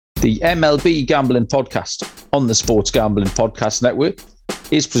The MLB Gambling Podcast on the Sports Gambling Podcast Network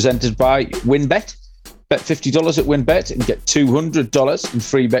is presented by WynnBET. Bet $50 at WynnBET and get $200 in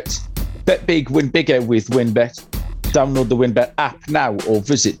free bets. Bet big, win bigger with WynnBET. Download the WynnBET app now or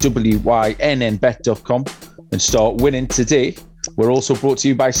visit wynnbet.com and start winning today. We're also brought to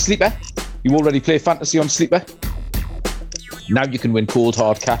you by Sleeper. You already play fantasy on Sleeper? Now you can win cold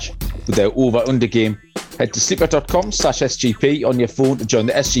hard cash with their over-under game. Head to sleeper.com/SGP on your phone to join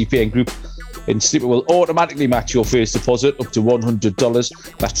the SGPN group, and Sleeper will automatically match your first deposit up to $100.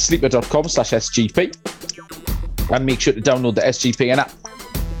 That's sleeper.com/SGP. And make sure to download the SGPN app,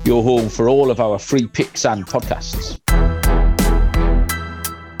 your home for all of our free picks and podcasts.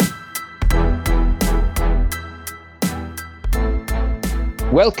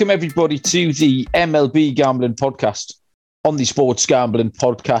 Welcome everybody to the MLB Gambling Podcast on the Sports Gambling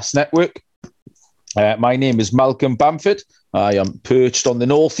Podcast Network. My name is Malcolm Bamford. I am perched on the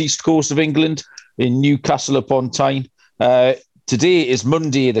northeast coast of England in Newcastle upon Tyne. Today is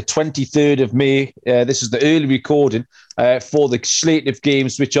Monday, the 23rd of May. This is the early recording for the slate of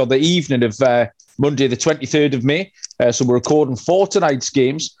games, which are the evening of Monday, the 23rd of May. So we're recording for tonight's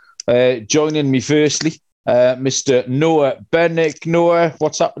games. Joining me firstly, Mr. Noah Bennick. Noah,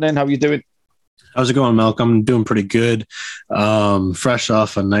 what's happening? How are you doing? How's it going, Malcolm? Doing pretty good. Fresh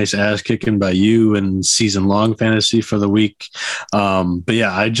off a nice ass kicking by you and season long fantasy for the week. But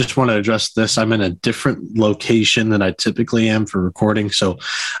yeah, I just want to address this. I'm in a different location than I typically am for recording. So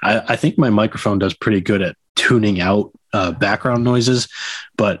I think my microphone does pretty good at tuning out background noises.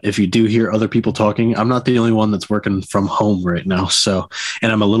 But if you do hear other people talking, I'm not the only one that's working from home right now. So, and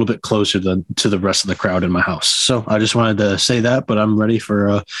I'm a little bit closer to the rest of the crowd in my house. So I just wanted to say that, but I'm ready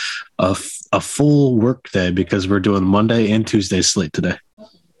for a full work day because we're doing Monday and Tuesday slate today.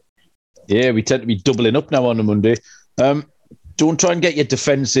 Yeah, we tend to be doubling up now on a Monday. Don't try and get your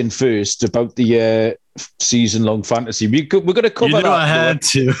defense in first about the season-long fantasy. We're going to cover that. I had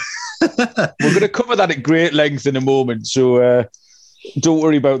to. We're going to cover that at great length in a moment, so don't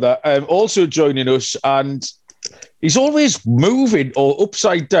worry about that. Also joining us, and he's always moving or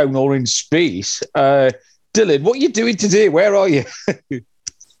upside down or in space. Dylan, what are you doing today? Where are you?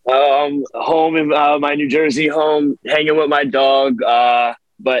 Home in my New Jersey home, hanging with my dog.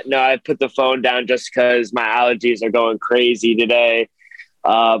 But no, I put the phone down just because my allergies are going crazy today.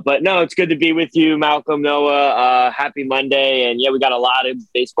 But no, it's good to be with you, Malcolm, Noah. Happy Monday. And yeah, we got a lot of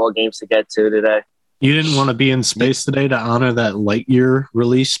baseball games to get to today. You didn't want to be in space today to honor that Lightyear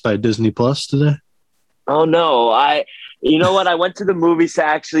release by Disney Plus today? Oh, no. You know what? I went to the movies to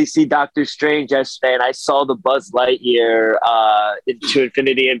actually see Doctor Strange yesterday, and I saw the Buzz Lightyear into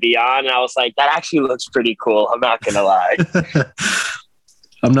Infinity and Beyond, and I was like, that actually looks pretty cool. I'm not going to lie.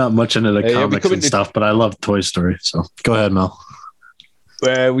 I'm not much into the comics and stuff, but I love Toy Story. So go ahead, Mel.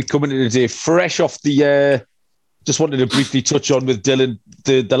 We come into today fresh off the... just wanted to briefly touch on with Dylan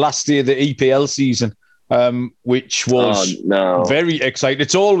the last day of the EPL season, which was very exciting.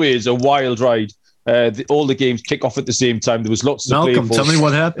 It's always a wild ride. All the games kick off at the same time. There was lots to play for. Malcolm, tell me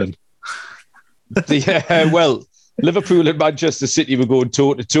what happened. Well, Liverpool and Manchester City were going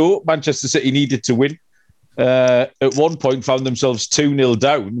toe-to-toe. Manchester City needed to win. At one point, found themselves 2-0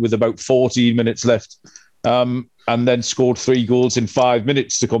 down with about 14 minutes left, and then scored 3 goals in 5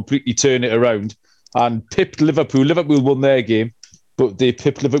 minutes to completely turn it around and pipped Liverpool. Liverpool won their game, but they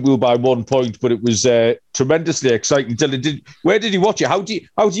pipped Liverpool by 1 point. But it was tremendously exciting. Dylan, where did you watch it? How do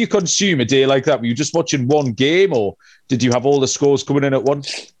you consume a day like that? Were you just watching one game, or did you have all the scores coming in at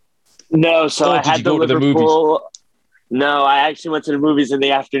once? No, so I had the Liverpool. No, I actually went to the movies in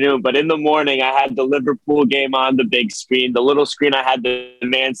the afternoon, but in the morning I had the Liverpool game on the big screen. The little screen I had the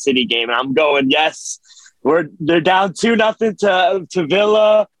Man City game, and I'm going, yes, they're down 2-0 to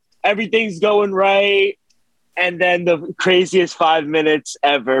Villa. Everything's going right. And then the craziest 5 minutes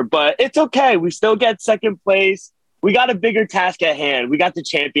ever. But it's okay. We still get second place. We got a bigger task at hand. We got the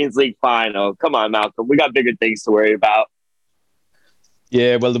Champions League final. Come on, Malcolm. We got bigger things to worry about.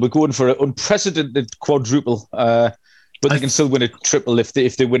 Yeah, well, they were going for an unprecedented quadruple. But they can still win a triple if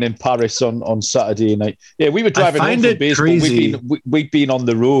they win in Paris on Saturday night. Yeah, we were driving home from baseball. We'd been on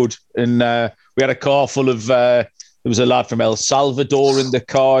the road, and we had a car full of... there was a lad from El Salvador in the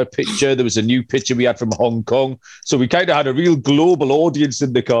car picture. There was a new picture we had from Hong Kong. So we kind of had a real global audience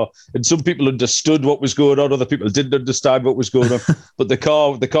in the car. And some people understood what was going on. Other people didn't understand what was going on. But the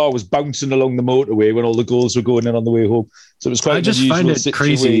car was bouncing along the motorway when all the goals were going in on the way home. So it was quite an unusual situation. I just find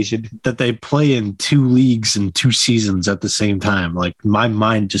it crazy that they play in 2 leagues and 2 seasons at the same time. Like, my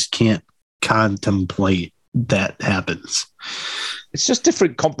mind just can't contemplate that happens. It's just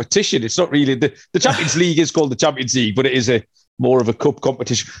different competition. It's not really the Champions League is called the Champions League, but it is a more of a cup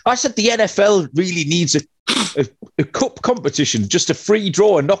competition. I said the NFL really needs a cup competition, just a free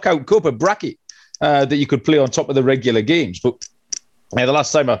draw, a knockout cup, a bracket that you could play on top of the regular games. But the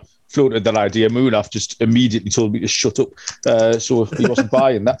last time I floated that idea, Munaf just immediately told me to shut up. So he wasn't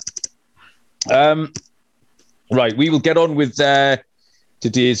buying that. Right, we will get on with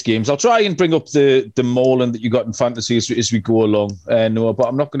today's games. I'll try and bring up the mauling that you got in fantasy as we go along, Noah, but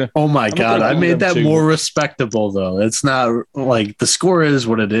I'm not going to... Oh my God, I made that more respectable, though. It's not like the score is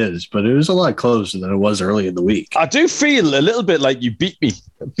what it is, but it was a lot closer than it was early in the week. I do feel a little bit like you beat me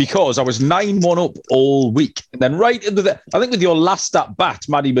because I was 9-1 up all week. And then right into I think with your last at bat,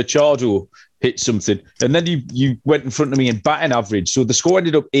 Manny Machado hit something. And then you went in front of me in batting average. So the score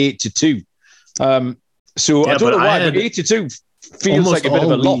ended up 8-2. So I don't know why, but 8-2 feels like a bit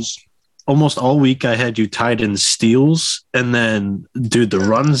of a loss. Almost all week I had you tied in steals, and then, dude, the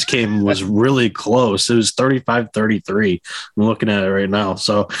runs was really close. It was 35-33. I'm looking at it right now.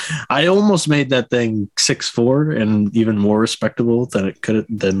 So I almost made that thing 6-4 and even more respectable than it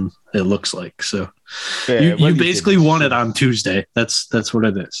looks like. So yeah, you basically won it on Tuesday. That's what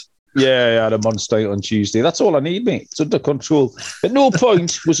it is. Yeah, I had a monster on Tuesday. That's all I need, mate. It's under control. At no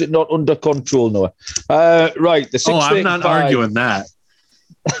point was it not under control, Noah. Right, the 6:35. I'm not arguing that.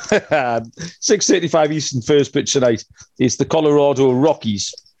 6:35 Eastern first pitch tonight is the Colorado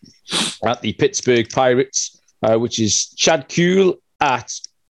Rockies at the Pittsburgh Pirates, which is Chad Kuhl at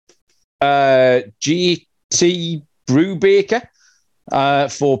GT Brubaker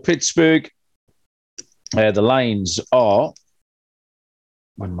for Pittsburgh. The lines are...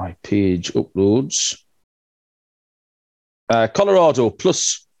 when my page uploads. Colorado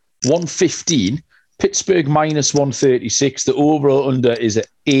plus 115, Pittsburgh minus 136. The overall under is at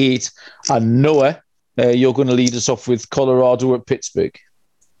 8. And Noah, you're going to lead us off with Colorado at Pittsburgh.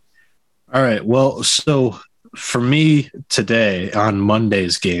 All right. Well, so for me today on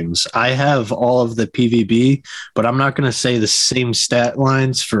Monday's games, I have all of the PVB, but I'm not going to say the same stat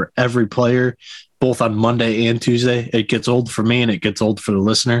lines for every player, both on Monday and Tuesday. It gets old for me and it gets old for the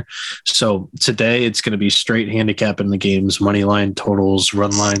listener. So today it's going to be straight handicap in the games, money line, totals,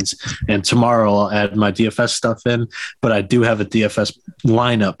 run lines. And tomorrow I'll add my DFS stuff in, but I do have a DFS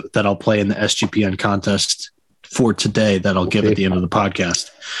lineup that I'll play in the SGPN contest for today that I'll give at the end of the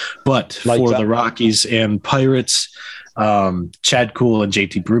podcast. But for the Rockies and Pirates, Chad Kuhl and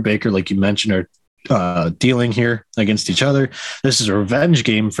JT Brubaker, like you mentioned, are dealing here against each other. This is a revenge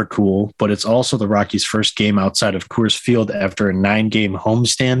game for Kuhl, but it's also the Rockies' first game outside of Coors Field after a 9-game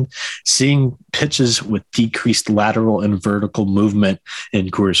homestand, seeing pitches with decreased lateral and vertical movement in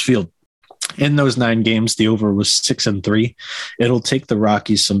Coors Field. In those 9 games, the over was 6-3. It'll take the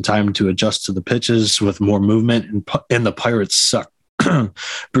Rockies some time to adjust to the pitches with more movement, and the Pirates suck.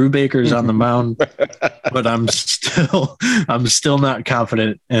 Brubaker's on the mound, but I'm still not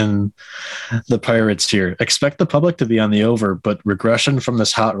confident in the Pirates here. Expect the public to be on the over, but regression from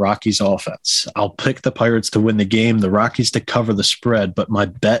this hot Rockies offense. I'll pick the Pirates to win the game, the Rockies to cover the spread, but my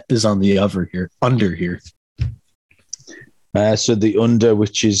bet is on the under here. So the under,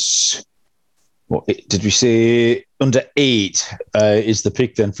 which is, what did we say? Under 8 is the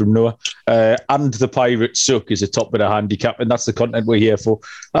pick then from Noah. And the Pirates suck is a top bit of handicap, and that's the content we're here for.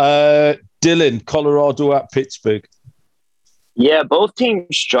 Dylan, Colorado at Pittsburgh. Yeah, both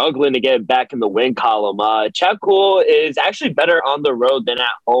teams struggling to get back in the win column. Chad Kuhl is actually better on the road than at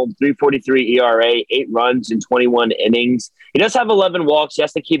home. 3.43 ERA, 8 runs in 21 innings. He does have 11 walks. He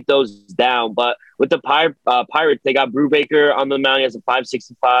has to keep those down. But with the Pirates, they got Brubaker on the mound. He has a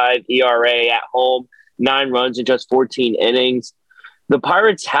 5.65 ERA at home, 9 runs in just 14 innings. The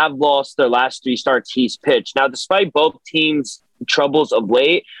Pirates have lost their last 3 starts he's pitched. Now, despite both teams' troubles of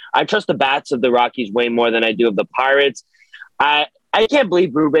late, I trust the bats of the Rockies way more than I do of the Pirates. I can't believe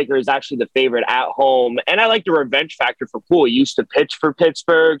Brubaker is actually the favorite at home. And I like the revenge factor for Kuhl. He used to pitch for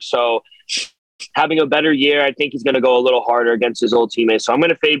Pittsburgh. So having a better year, I think he's going to go a little harder against his old teammates. So I'm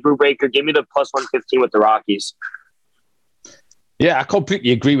going to fade Brubaker. Give me the plus 115 with the Rockies. Yeah, I completely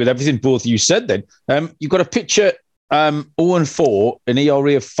agree with everything both of you said then. You've got a pitcher 0-4, an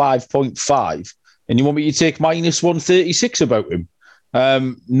ERA of 5.5, and you want me to take minus 136 about him?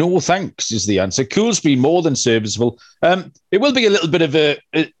 No thanks is the answer. Kuhl's been more than serviceable. It will be a little bit of a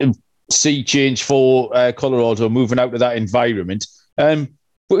sea change for Colorado moving out of that environment.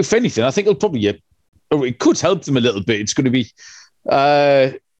 But if anything, I think it'll probably, it could help them a little bit. It's going to be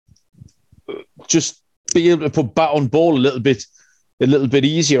just be able to put bat on ball a little bit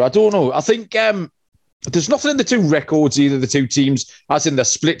easier. I don't know. I think there's nothing in the 2 records, either the 2 teams, as in the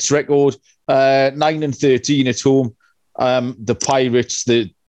splits record, 9-13 at home. The Pirates,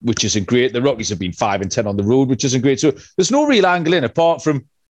 the which isn't great. The Rockies have been 5-10 on the road, which isn't great. So there's no real angle in apart from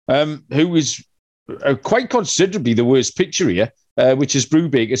who is quite considerably the worst pitcher here, which is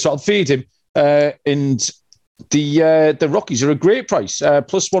Brubaker. So I'll fade him. And the Rockies are a great price,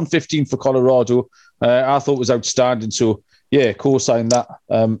 plus 115 for Colorado. I thought was outstanding. So yeah, co-sign that.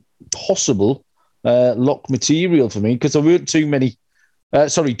 Possible lock material for me because there weren't too many.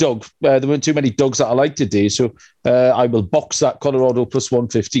 Doug. There weren't too many Dougs that I like today, so I will box that Colorado plus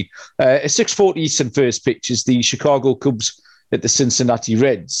 150. A 6:40 Eastern first pitch is the Chicago Cubs at the Cincinnati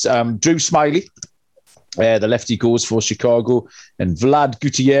Reds. Drew Smyly, the lefty, goes for Chicago, and Vlad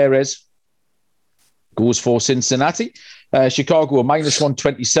Gutierrez goes for Cincinnati. Chicago are minus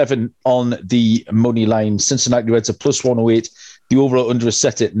 127 on the money line. Cincinnati Reds are plus 108. The overall under is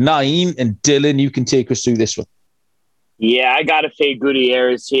set at 9. And Dylan, you can take us through this one. Yeah, I got to fade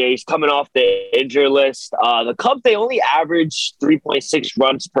Gutierrez here. He's coming off the injury list. The Cubs, they only average 3.6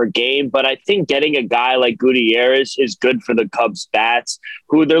 runs per game, but I think getting a guy like Gutierrez is good for the Cubs bats,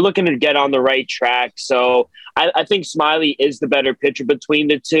 who they're looking to get on the right track. So I think Smyly is the better pitcher between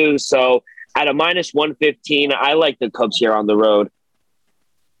the two. So at a minus 115, I like the Cubs here on the road.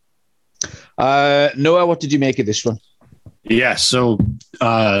 Noah, what did you make of this one? Yeah, so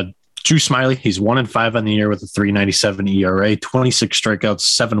Drew Smyly, he's 1-5 on the year with a 3.97 ERA, 26 strikeouts,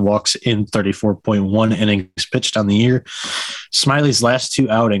 7 walks in 34.1 innings pitched on the year. Smyly's last 2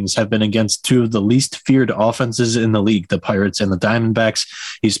 outings have been against 2 of the least feared offenses in the league, the Pirates and the Diamondbacks.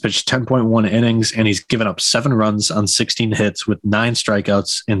 He's pitched 10.1 innings, and he's given up 7 runs on 16 hits with 9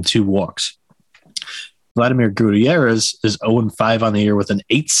 strikeouts and 2 walks. Vladimir Gutierrez is 0-5 on the year with an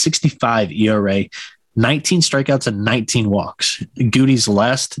 8.65 ERA, 19 strikeouts and 19 walks. Goody's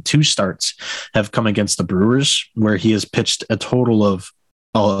last 2 starts have come against the Brewers, where he has pitched to a total of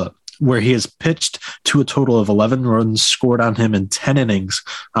 11 runs scored on him in 10 innings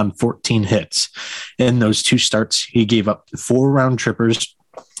on 14 hits. In those 2 starts, he gave up 4 round trippers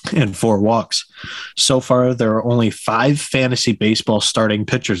and 4 walks. So far, there are only 5 fantasy baseball starting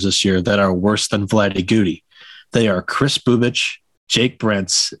pitchers this year that are worse than Vladdy Goody. They are Chris Bubich, Jake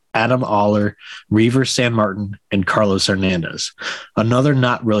Brentz, Adam Oller, Reaver San Martin, and Carlos Hernandez. Another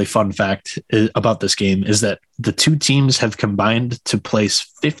not really fun fact about this game is that the 2 teams have combined to place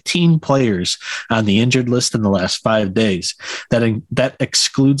 15 players on the injured list in the last 5 days. That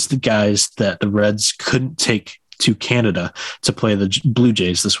excludes the guys that the Reds couldn't take to Canada to play the Blue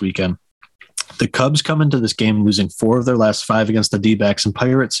Jays this weekend. The Cubs come into this game losing 4 of their last 5 against the D-backs and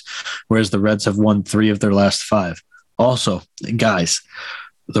Pirates, whereas the Reds have won 3 of their last 5. Also, guys,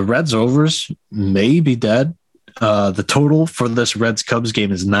 the Reds overs may be dead. The total for this Reds-Cubs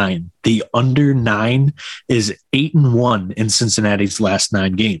game is 9. The under 9 is 8-1 in Cincinnati's last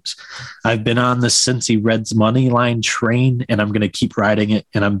 9 games. I've been on the Cincy Reds money line train, and I'm going to keep riding it,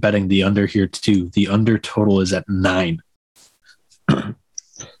 and I'm betting the under here too. The under total is at 9.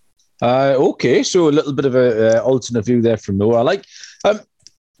 Okay, so a little bit of an alternate view there from Noah. I like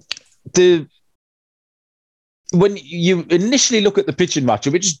when you initially look at the pitching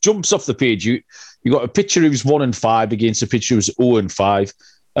matchup, it just jumps off the page. You got a pitcher who's 1-5 against a pitcher who's 0-5,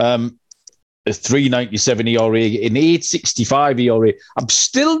 a 3.97 ERA, an 8.65 ERA. I'm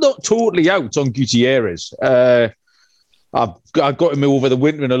still not totally out on Gutierrez. I've got him over the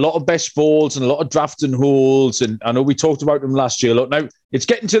winter in a lot of best balls and a lot of drafting holes, and I know we talked about him last year. Look, now it's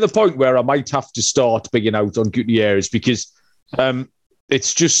getting to the point where I might have to start bigging out on Gutierrez because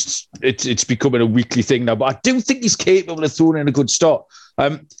it's becoming a weekly thing now. But I do think he's capable of throwing in a good start.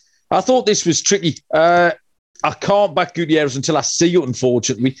 I thought this was tricky. I can't back Gutierrez until I see it,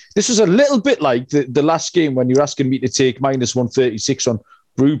 unfortunately. This was a little bit like the last game when you're asking me to take minus 136 on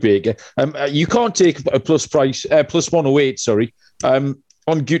Brubaker. You can't take a plus 108,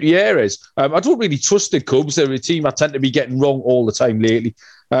 on Gutierrez. I don't really trust the Cubs. They're a team I tend to be getting wrong all the time lately.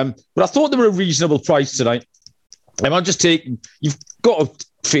 But I thought they were a reasonable price tonight. I'm just taking, you've got to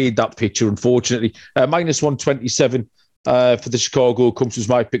fade that picture, unfortunately. Minus 127 for the Chicago Cubs was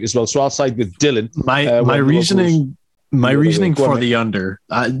my pick as well. So I'll side with Dylan. My reasoning for the under,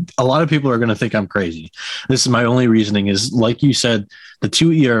 a lot of people are going to think I'm crazy. This is my only reasoning is, like you said, the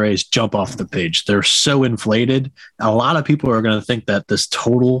 2 ERAs jump off the page. They're so inflated. A lot of people are going to think that this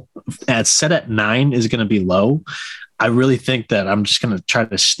total set at 9 is going to be low. I really think that I'm just going to try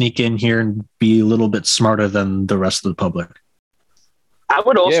to sneak in here and be a little bit smarter than the rest of the public. I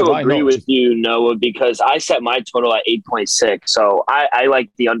would also agree with you, Noah, because I set my total at 8.6. So I like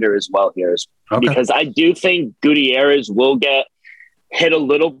the under as well here. Okay. Because I do think Gutierrez will get hit a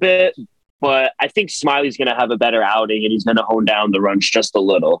little bit, but I think Smyly's going to have a better outing and he's going to hone down the runs just a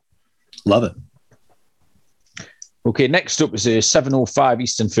little. Love it. Okay, next up is a 7:05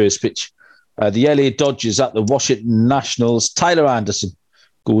 Eastern first pitch. The LA Dodgers at the Washington Nationals. Tyler Anderson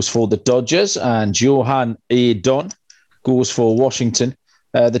goes for the Dodgers and Johan Adon goes for Washington.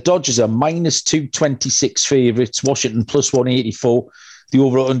 The Dodgers are minus 226 favourites. Washington plus 184. The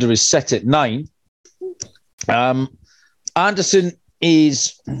over-under is set at 9. Anderson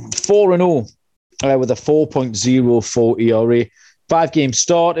is 4-0 with a 4.04 ERA. 5 games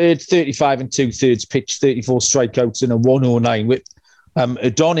started, 35 and 2/3 pitched, 34 strikeouts and a 109 whip.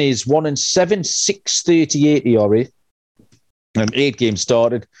 Adon is 1-7, 6.38 ERA. 8 games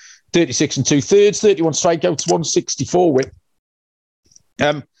started, 36 and 2/3, 31 strikeouts, 164 whip.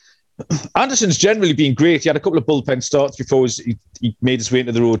 Anderson's generally been great. He had a couple of bullpen starts before he made his way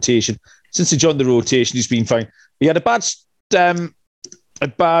into the rotation. Since he joined the rotation, he's been fine. He had a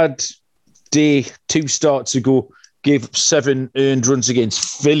bad day 2 starts ago. Gave up 7 earned runs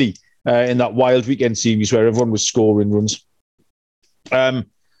against Philly in that wild weekend series where everyone was scoring runs. But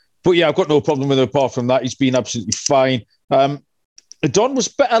yeah, I've got no problem with him apart from that. He's been absolutely fine. Adon was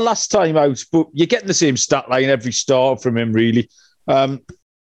better last time out, but you're getting the same stat line every start from him, really.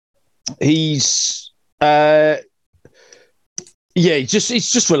 He's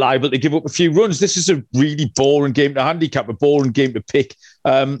just reliable to give up a few runs. This is a really boring game to handicap, a boring game to pick.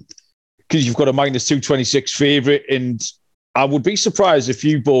 Because you've got a minus 226 favourite, and I would be surprised if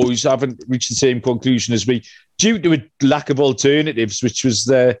you boys haven't reached the same conclusion as me due to a lack of alternatives, which was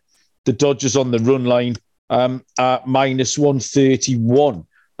the Dodgers on the run line at minus 131.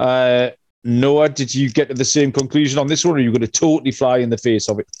 Noah, did you get to the same conclusion on this one, or are you going to totally fly in the face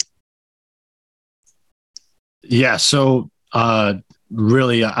of it? Yeah, so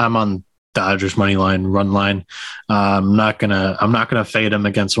really, I'm on Dodgers money line, run line. I'm not gonna fade them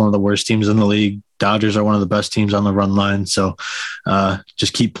against one of the worst teams in the league. Dodgers are one of the best teams on the run line, so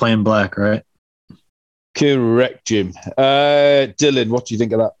just keep playing black, right? Correct, Jim. Dylan, what do you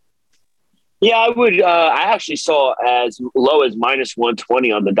think of that? Yeah, I would. I actually saw as low as minus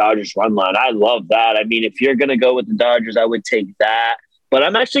 120 on the Dodgers run line. I love that. I mean, if you're going to go with the Dodgers, I would take that. But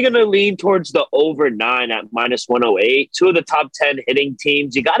I'm actually going to lean towards the over 9 at minus 108. 2 of the top 10 hitting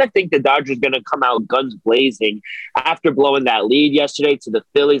teams. You got to think the Dodgers going to come out guns blazing after blowing that lead yesterday to the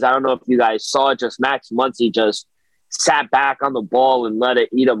Phillies. I don't know if you guys saw it. Just Max Muncy just sat back on the ball and let it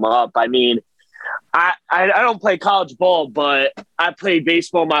eat him up. I mean, I don't play college ball, but I played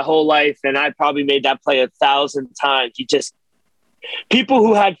baseball my whole life, and I probably made that play 1,000 times. People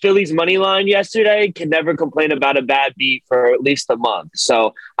who had Phillies money line yesterday can never complain about a bad beat for at least a month.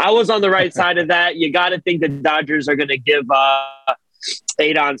 So I was on the right side of that. You got to think the Dodgers are going to give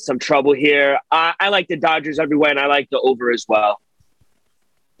Adon some trouble here. I like the Dodgers everywhere, and I like the over as well.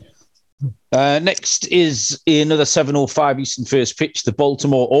 Next is another 7:05 Eastern first pitch. The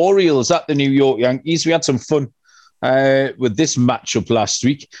Baltimore Orioles at the New York Yankees. We had some fun with this matchup last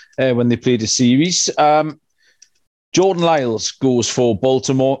week when they played a series. Jordan Lyles goes for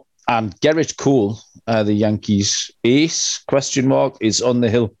Baltimore, and Gerrit Cole, the Yankees ace, is on the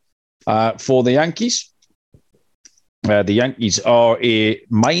hill for the Yankees. The Yankees are a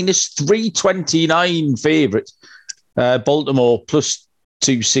minus 329 favourite. Baltimore plus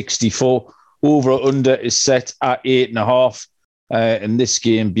 264. Over or under is set at 8.5. And this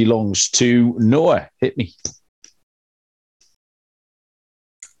game belongs to Noah. Hit me.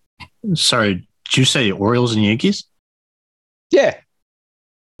 Sorry, did you say Orioles and Yankees? Yeah.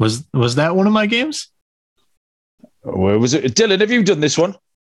 Was that one of my games? Where was it? Dylan, have you done this one?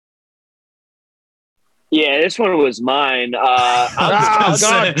 Yeah, this one was mine. I was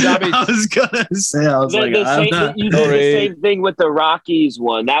gonna say. You did the same thing with the Rockies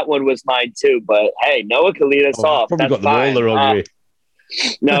one. That one was mine too. But hey, Noah can lead us off. Probably That's got fine. the roller over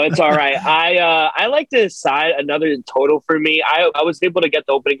No, it's all right. I like to decide another total for me. I was able to get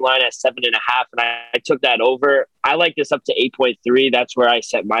the opening line at 7.5, and I took that over. I like this up to 8.3. That's where I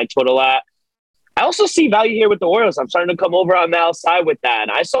set my total at. I also see value here with the Orioles. I'm starting to come over on Mal's side with that.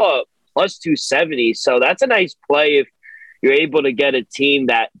 And I saw plus 270, so that's a nice play if you're able to get a team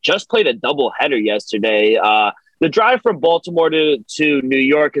that just played a doubleheader yesterday. The drive from Baltimore to New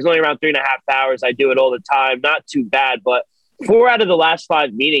York is only around 3.5 hours. I do it all the time. Not too bad, but 4 out of the last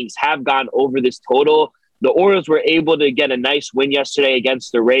 5 meetings have gone over this total. The Orioles were able to get a nice win yesterday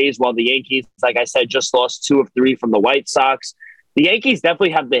against the Rays, while the Yankees, like I said, just lost 2 of 3 from the White Sox. The Yankees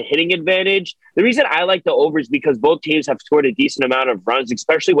definitely have the hitting advantage. The reason I like the over is because both teams have scored a decent amount of runs,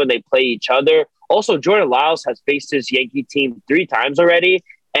 especially when they play each other. Also, Jordan Lyles has faced his Yankee team 3 times already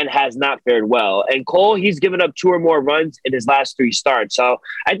and has not fared well. And Cole, he's given up 2 or more runs in his last 3 starts. So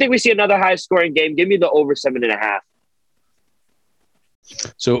I think we see another high-scoring game. Give me the over 7.5.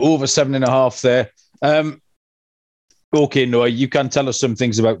 So over 7.5 there. Okay, Noah, you can tell us some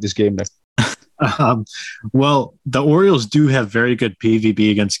things about this game now. Well, the Orioles do have very good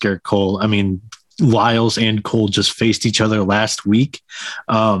PVB against Garrett Cole. I mean, Lyles and Cole just faced each other last week.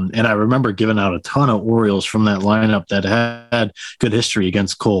 And I remember giving out a ton of Orioles from that lineup that had good history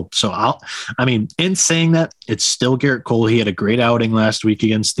against Cole. So in saying that, it's still Garrett Cole. He had a great outing last week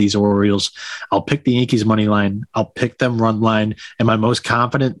against these Orioles. I'll pick the Yankees money line. I'll pick them run line. And my most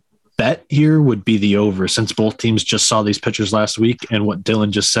confident bet here would be the over, since both teams just saw these pitchers last week and what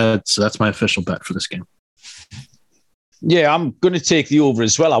Dylan just said. So that's my official bet for this game. Yeah, I'm going to take the over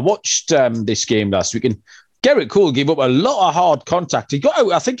as well. I watched this game last week, and Garrett Cole gave up a lot of hard contact. He got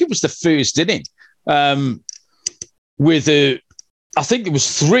out, I think it was the first inning, with I think it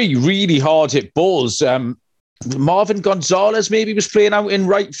was 3 really hard hit balls. Marvin Gonzalez maybe was playing out in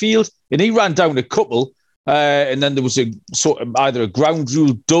right field, and he ran down a couple. And then there was a sort of either a ground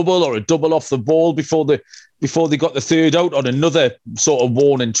rule double or a double off the ball before they got the third out on another sort of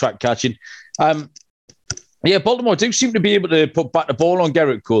warning track catching. Yeah, Baltimore do seem to be able to put back the ball on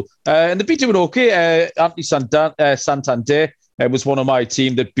Garrett Cole. And they've been doing okay. Anthony Santander was one of my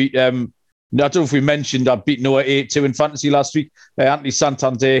team that beat... I don't know if we mentioned I beat Noah 8-2 in fantasy last week. Anthony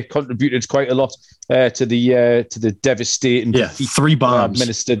Santander contributed quite a lot to the devastating... Yeah, 3 bombs.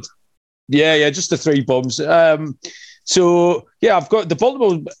 Administered. Yeah, just the 3 bombs. So, yeah, I've got... The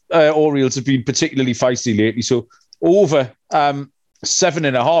Baltimore Orioles have been particularly feisty lately. So, over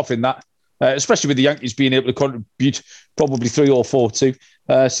 7.5 in that. Especially with the Yankees being able to contribute probably 3 or 4 too.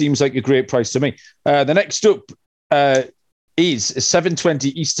 Seems like a great price to me. The next up is a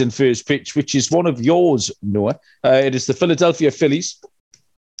 7:20 Eastern first pitch, which is one of yours, Noah. It is the Philadelphia Phillies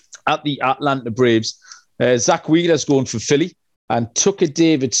at the Atlanta Braves. Zach Wheeler's going for Philly, and Tucker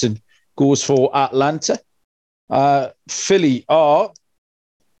Davidson goes for Atlanta. Philly are...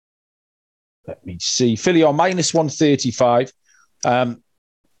 Let me see. Philly are minus 135.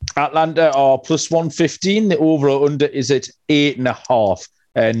 Atlanta are plus 115. The over or under is at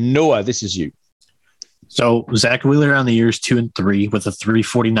 8.5. Noah, this is you. So Zach Wheeler on the year is 2-3 with a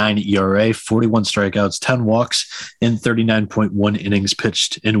 3.49 ERA, 41 strikeouts, 10 walks, and 39.1 innings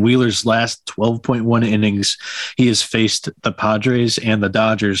pitched. In Wheeler's last 12.1 innings, he has faced the Padres and the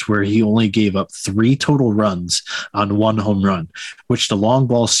Dodgers, where he only gave up 3 total runs on 1 home run, which the long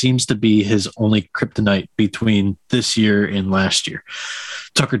ball seems to be his only kryptonite between this year and last year.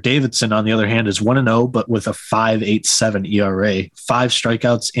 Tucker Davidson, on the other hand, is 1-0, but with a 5.87 ERA, 5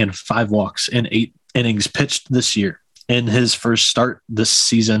 strikeouts, and 5 walks in 8 innings pitched this year. In his first start this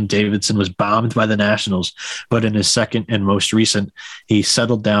season, Davidson was bombed by the Nationals, but in his second and most recent, he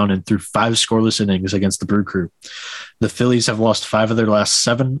settled down and threw 5 scoreless innings against the Brew Crew. The Phillies have lost 5 of their last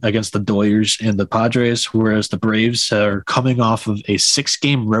 7 against the Doyers and the Padres, whereas the Braves are coming off of a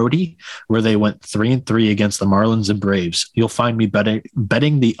 6-game roadie where they went 3-3 against the Marlins and Braves. You'll find me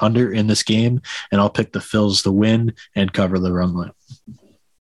betting the under in this game, and I'll pick the Phils to win and cover the run line.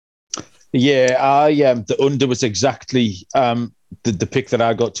 Yeah, the under was exactly the pick that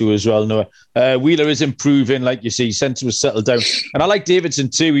I got to as well, Noah. Wheeler is improving, like you see. Center was settled down. And I like Davidson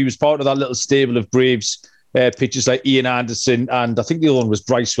too. He was part of that little stable of Braves pitchers like Ian Anderson, and I think the other one was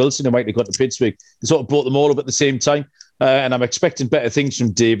Bryce Wilson, who might have got to Pittsburgh. They sort of brought them all up at the same time. And I'm expecting better things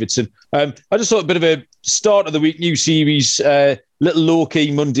from Davidson. I just thought a bit of a start of the week, new series, little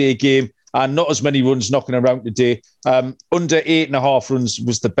low-key Monday game, and not as many runs knocking around today. Under 8.5 runs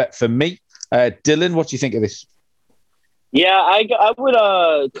was the bet for me. Dylan, what do you think of this? Yeah, I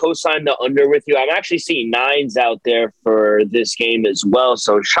would co-sign the under with you. I'm actually seeing 9s out there for this game as well.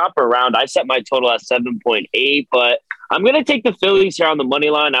 So shop around. I set my total at 7.8, but I'm going to take the Phillies here on the money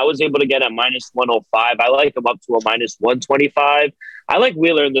line. I was able to get at minus 105. I like them up to a minus 125. I like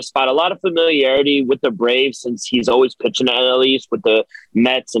Wheeler in this spot. A lot of familiarity with the Braves since he's always pitching at least with the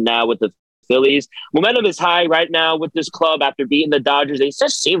Mets and now with the Phillies. Momentum is high right now with this club after beating the Dodgers. They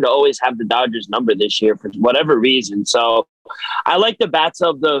just seem to always have the Dodgers number this year for whatever reason. So I like the bats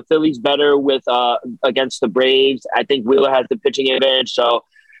of the Phillies better with against the Braves. I think Wheeler has the pitching advantage. So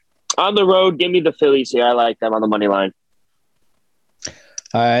on the road, give me the Phillies here. I like them on the money line.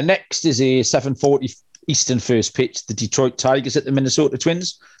 Next is a 7:40 Eastern first pitch. The Detroit Tigers at the Minnesota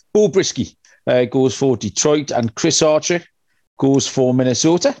Twins. Bo Brisky goes for Detroit, and Chris Archer goes for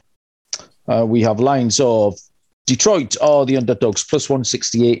Minnesota. We have lines of Detroit are the underdogs, plus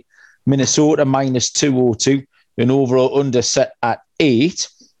 168. Minnesota, minus 202. An overall under set at 8.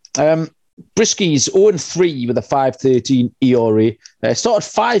 Brisky's 0-3 with a 5.13 ERA. Started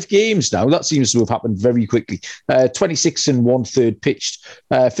 5 games now. That seems to have happened very quickly. 26 1/3 pitched.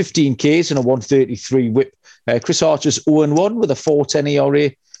 15 Ks and a 133 whip. Chris Archer's 0-1 with a 4.10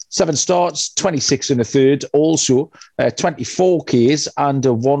 ERA. 7 starts, 26 in a third, also 24 Ks and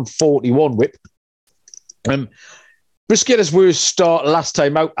a 141 whip. Brisky had his worst start last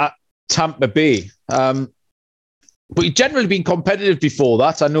time out at Tampa Bay. But he's generally been competitive before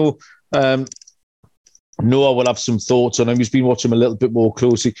that. I know Noah will have some thoughts on him. He's been watching him a little bit more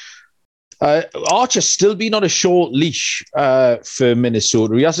closely. Archer's still been on a short leash for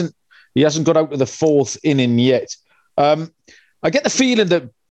Minnesota. He hasn't got out to the 4th inning yet. I get the feeling that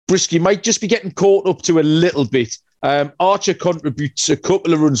Brisky might just be getting caught up to a little bit. Archer contributes a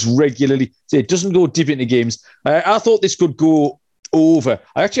couple of runs regularly. So it doesn't go deep into games. I thought this could go over.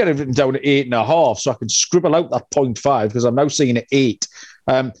 I actually had it written down at 8.5, so I can scribble out that 0.5 because I'm now seeing it 8.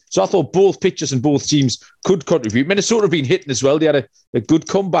 So I thought both pitchers and both teams could contribute. Minnesota have been hitting as well. They had a good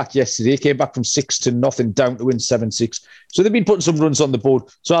comeback yesterday. Came back from 6-0 down to win 7-6. So they've been putting some runs on the board.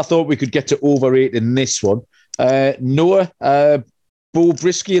 So I thought we could get to over 8 in this one. Noah, Beau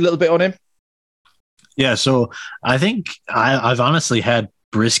Brieske, a little bit on him? Yeah, so I think I've honestly had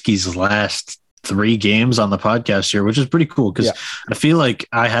Brisky's last 3 games on the podcast here, which is pretty cool because I feel like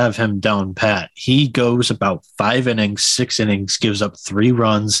I have him down pat. He goes about 5 innings, 6 innings, gives up 3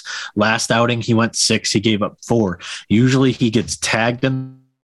 runs. Last outing, he went 6. He gave up 4. Usually he gets tagged in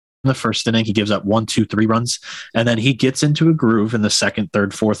the first inning. He gives up 1, 2, 3 runs. And then he gets into a groove in the 2nd,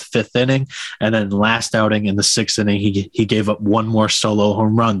 3rd, 4th, 5th inning. And then last outing in the 6th inning, he gave up 1 more solo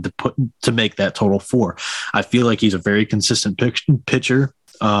home run to make that total 4. I feel like he's a very consistent pitcher.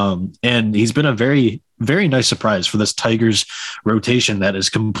 And he's been a very, very nice surprise for this Tigers rotation that is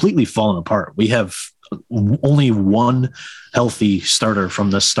completely fallen apart. We have only 1 healthy starter from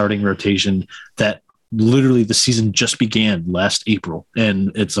the starting rotation that literally the season just began last April,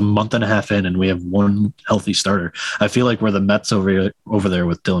 and it's a month and a half in, and we have 1 healthy starter. I feel like we're the Mets over there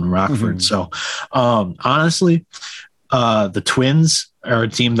with Dylan Rockford. Mm-hmm. So honestly, the Twins are a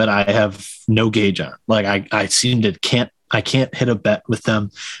team that I have no gauge on. Like I can't hit a bet with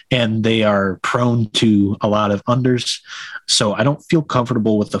them, and they are prone to a lot of unders. So I don't feel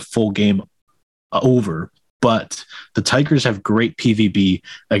comfortable with the full game over, but the Tigers have great PVB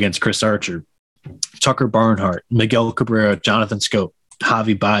against Chris Archer, Tucker Barnhart, Miguel Cabrera, Jonathan Scope,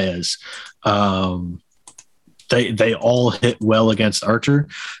 Javi Baez. They all hit well against Archer.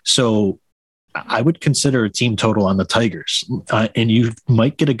 So I would consider a team total on the Tigers, and you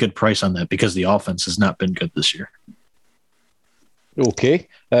might get a good price on that because the offense has not been good this year. Okay.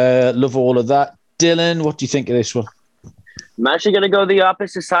 Love all of that. Dylan, what do you think of this one? I'm actually going to go the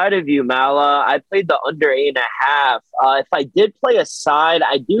opposite side of you, Mala. I played the under 8.5. If I did play a side,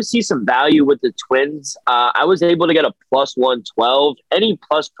 I do see some value with the Twins. I was able to get a plus 112. Any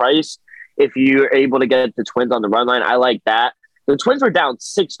plus price, if you're able to get the Twins on the run line, I like that. The Twins were down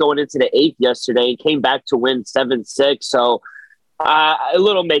 6 going into the 8th yesterday and came back to win 7-6. So a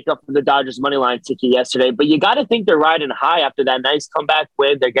little makeup for the Dodgers money line ticket yesterday. But you got to think they're riding high after that nice comeback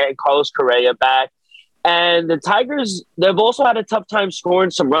win. They're getting Carlos Correa back. And the Tigers, they've also had a tough time scoring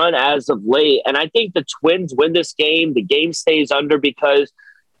some run as of late. And I think the Twins win this game. The game stays under because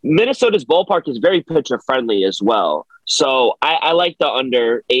Minnesota's ballpark is very pitcher-friendly as well. So I like the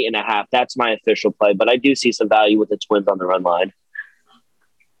under 8.5. That's my official play. But I do see some value with the Twins on the run line.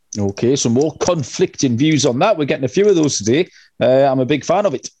 Okay, some more conflicting views on that. We're getting a few of those today. I'm a big fan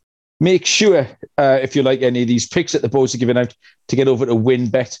of it. Make sure, if you like any of these picks that the boys are giving out, to get over to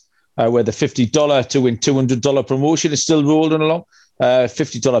WinBet, where the $50 to win $200 promotion is still rolling along.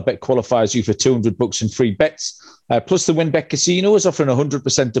 $50 bet qualifies you for $200 in free bets. Plus, the WinBet Casino is offering a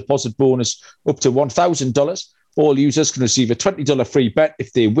 100% deposit bonus up to $1,000. All users can receive a $20 free bet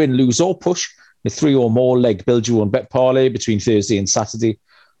if they win, lose, or push. A 3 or more leg build your own bet parlay between Thursday and Saturday.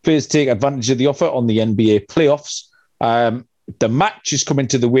 Players take advantage of the offer on the NBA playoffs. The match is coming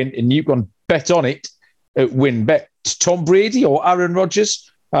to the Win, and you can bet on it at WinBet. Tom Brady or Aaron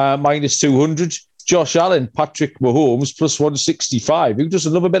Rodgers, minus 200. Josh Allen, Patrick Mahomes, plus 165. Who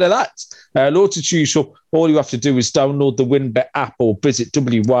doesn't love a bit of that? Loads to choose from. All you have to do is download the WinBet app or visit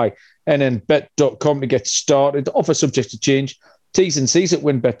wynnbet.com to get started. Offer subject to change. T's and C's at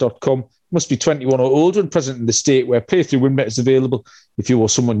winbet.com. Must be 21 or older and present in the state where play through WinBet is available. If you or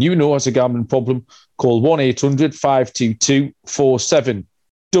someone you know has a gambling problem, call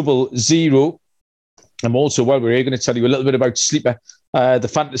 1-800-522-4700. I'm also, while we're here, going to tell you a little bit about Sleeper,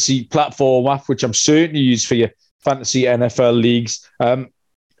 the fantasy platform app, which I'm certain you use for your fantasy NFL leagues.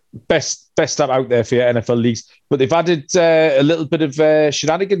 Best app out there for your NFL leagues. But they've added a little bit of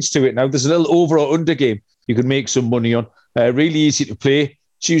shenanigans to it now. There's a little over or under game you can make some money on. Really easy to play.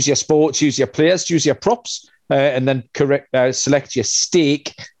 Choose your sport, choose your players, choose your props, and then select your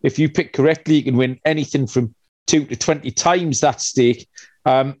stake. If you pick correctly, you can win anything from 2 to 20 times that stake.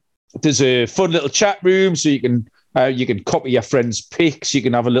 there's a fun little chat room, so you can copy your friends' picks. You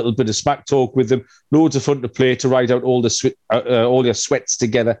can have a little bit of smack talk with them. Loads of fun to play, to ride out all your sweats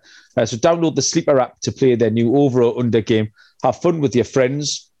together. So download the Sleeper app to play their new over or under game. Have fun with your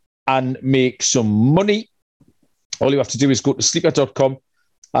friends and make some money. All you have to do is go to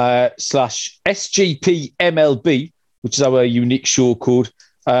sleeper.com/SGPMLB, which is our unique show code.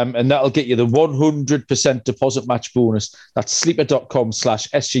 And that'll get you the 100% deposit match bonus. That's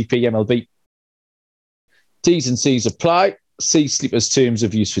sleeper.com/SGPMLB. T's and C's apply. See Sleeper's terms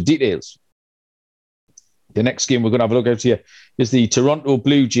of use for details. The next game we're going to have a look at here is the Toronto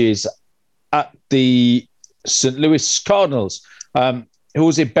Blue Jays at the St. Louis Cardinals.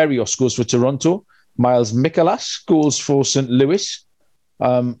 Jose Berrios goes for Toronto. Miles Mikolas goes for St. Louis.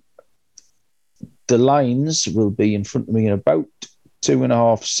 The lines will be in front of me in about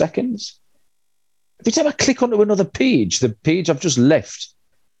 2.5 seconds. Every time I click onto another page, the page I've just left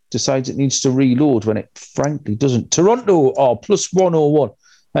decides it needs to reload when it frankly doesn't. Toronto are plus 101.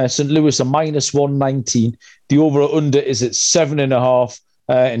 St. Louis are minus 119. The over or under is at 7.5.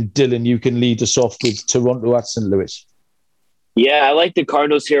 And Dylan, you can lead us off with Toronto at St. Louis. Yeah, I like the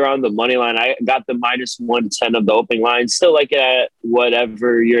Cardinals here on the money line. I got the minus 110 of the opening line. Still like it at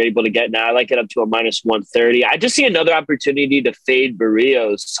whatever you're able to get now. I like it up to a minus 130. I just see another opportunity to fade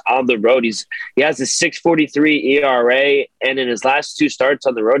Berrios on the road. He has a 6.43 ERA, and in his last 2 starts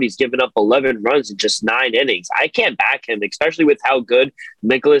on the road, he's given up 11 runs in just 9 innings. I can't back him, especially with how good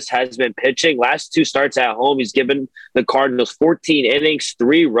Mikolas has been pitching. Last 2 starts at home, he's given the Cardinals 14 innings,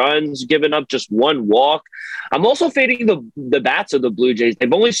 3 runs, given up just 1 walk. I'm also fading the bats of the Blue Jays.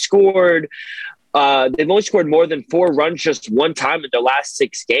 They've only scored more than 4 runs just 1 time in their last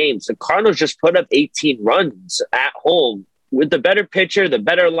 6 games. The Cardinals just put up 18 runs at home. With the better pitcher, the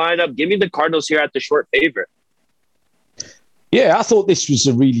better lineup, give me the Cardinals here at the short favorite. Yeah, I thought this was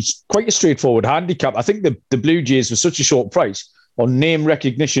quite a straightforward handicap. I think the Blue Jays were such a short price on name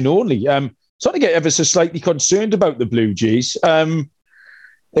recognition only. So I get ever so slightly concerned about the Blue Jays. And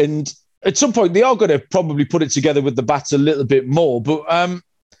at some point, they are going to probably put it together with the bats a little bit more. But I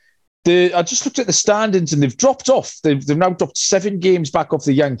just looked at the standings and they've dropped off. They've now dropped 7 games back off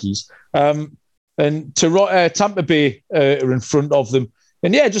the Yankees. And Tampa Bay are in front of them.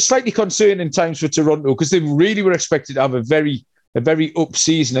 And yeah, just slightly concerning times for Toronto because they really were expected to have a very up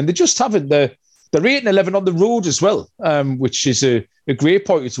season. And they just haven't. They're 8-11 on the road as well, which is a great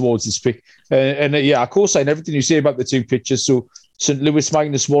point towards this pick. I co-sign everything you say about the 2 pitchers. So St. Louis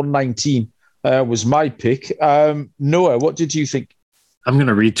minus 119 was my pick. Noah, what did you think? I'm going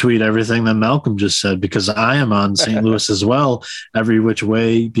to retweet everything that Malcolm just said because I am on St. Louis as well, every which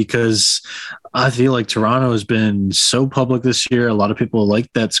way, because I feel like Toronto has been so public this year. A lot of people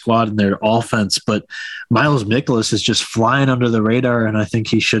like that squad and their offense, but Miles Mikolas is just flying under the radar, and I think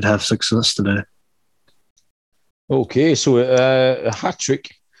he should have success today. Okay, so a hat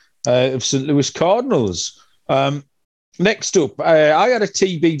trick of St. Louis Cardinals. Next up, I had a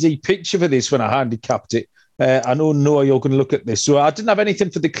TBD picture for this when I handicapped it. I know, Noah, you're going to look at this. So I didn't have anything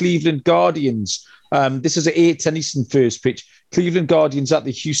for the Cleveland Guardians. This is at 8:10 Eastern first pitch. Cleveland Guardians at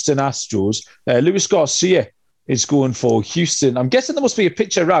the Houston Astros. Luis Garcia is going for Houston. I'm guessing there must be a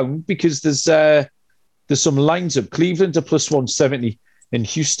pitch around because there's some lines up. Cleveland are plus 170 and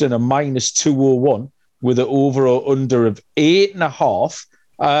Houston are minus 201 with an over or under of 8.5.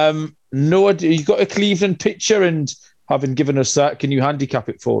 Noah, you got a Cleveland pitcher, and having given us that, can you handicap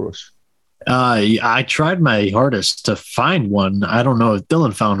it for us? I tried my hardest to find one. I don't know if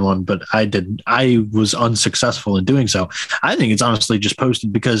Dylan found one, but I didn't. I was unsuccessful in doing so. I think it's honestly just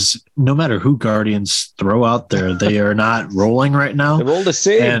posted because no matter who Guardians throw out there, they are not rolling right now. They're all the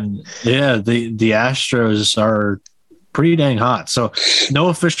same. And yeah, the Astros are pretty dang hot. So no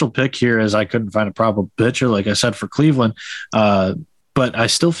official pick here as I couldn't find a proper pitcher, like I said, for Cleveland. But I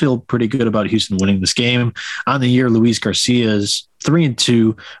still feel pretty good about Houston winning this game. On the year, Luis Garcia is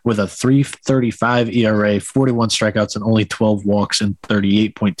 3-2 with a 3.35 ERA, 41 strikeouts, and only 12 walks in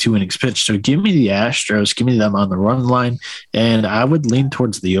 38.2 innings pitched. So give me the Astros, give me them on the run line, and I would lean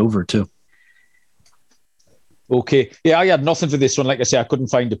towards the over too. Okay. Yeah, I had nothing for this one. Like I say, I couldn't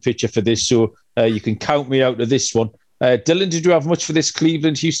find a picture for this, so you can count me out of this one. Dylan, did you have much for this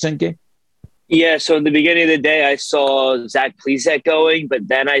Cleveland-Houston game? Yeah, so in the beginning of the day, I saw Zach Plesac going, but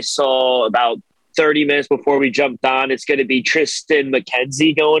then I saw about 30 minutes before we jumped on, it's going to be Tristan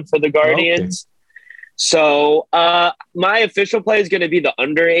McKenzie going for the Guardians. Okay. So my official play is going to be the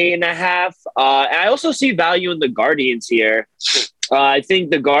under 8.5. I also see value in the Guardians here. I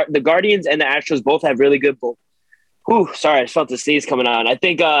think the Guardians and the Astros both have really good Ooh, sorry, I felt the sneeze coming on. I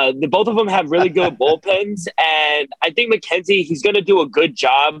think both of them have really good bullpens, and I think McKenzie, he's going to do a good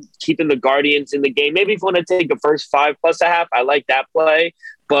job keeping the Guardians in the game. Maybe if you want to take a first 5 plus a half, I like that play.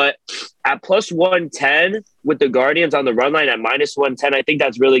 But at plus 110 with the Guardians on the run line at minus 110, I think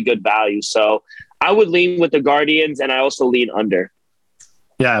that's really good value. So I would lean with the Guardians, and I also lean under.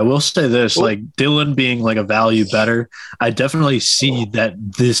 Yeah, I will say this, like Dylan being like a value better, I definitely see that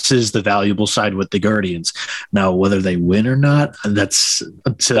this is the valuable side with the Guardians. Now, whether they win or not, that's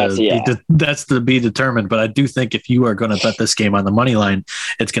to be determined. But I do think if you are going to bet this game on the money line,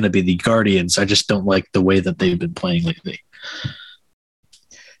 it's going to be the Guardians. I just don't like the way that they've been playing lately.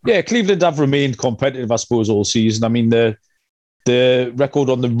 Yeah, Cleveland have remained competitive, I suppose, all season. I mean, the record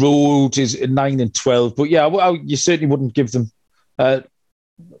on the road is 9-12. But yeah, you certainly wouldn't give them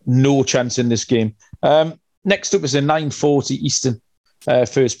no chance in this game. Next up is a 9:40 Eastern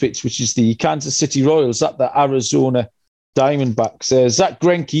first pitch, which is the Kansas City Royals at the Arizona Diamondbacks. Zach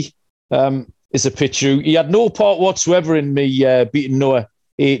Greinke is a pitcher. He had no part whatsoever in me beating Noah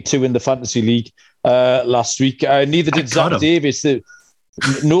 8-2 in the Fantasy League last week. Neither did Zach Davis.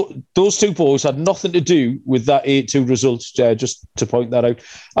 Those two boys had nothing to do with that 8-2 result, just to point that out.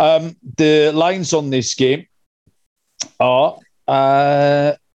 The lines on this game are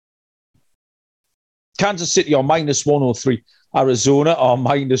Kansas City are minus 103. Arizona are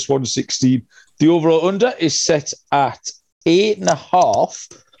minus 116. The overall under is set at 8.5.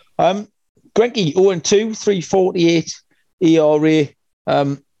 Greinke 0-2, 348 ERA.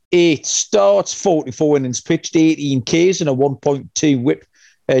 8 starts, 44 innings pitched, 18 Ks and a 1.2 whip.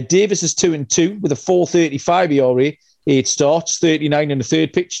 Davis is 2-2 with a 4.35 ERA, 8 starts, 39 in the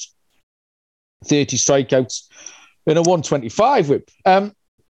third pitched, 30 strikeouts and a 1.25 whip.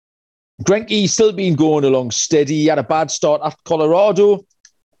 Greinke still been going along steady. He had a bad start at Colorado,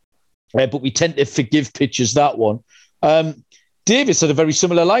 but we tend to forgive pitchers that one. Davis had a very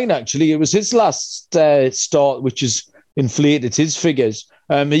similar line, actually. It was his last start, which has inflated his figures.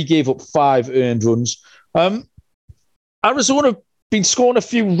 He gave up 5 earned runs. Arizona have been scoring a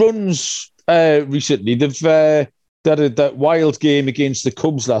few runs recently. They've had that wild game against the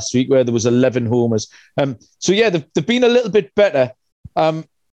Cubs last week where there was 11 homers. So, yeah, they've been a little bit better.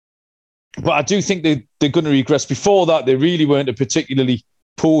 But I do think they're going to regress. Before that, they really weren't a particularly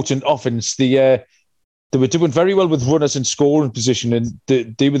potent offense. They were doing very well with runners in scoring position, and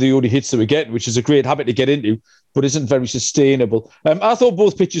they were the only hits they were getting, which is a great habit to get into, but isn't very sustainable. I thought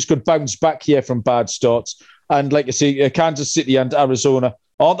both pitchers could bounce back here from bad starts. And like I say, Kansas City and Arizona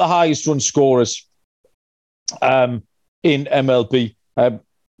aren't the highest run scorers in MLB.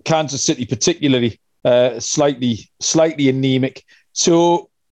 Kansas City particularly slightly anemic. So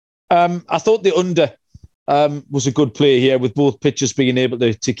I thought the under was a good play here with both pitchers being able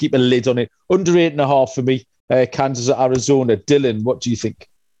to keep a lid on it. Under 8.5 for me, Kansas at Arizona. Dylan, what do you think?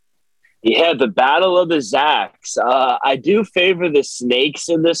 Yeah, the battle of the Zacks. I do favor the Snakes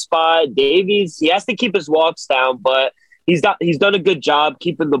in this spot. Davies, he has to keep his walks down, but he's done a good job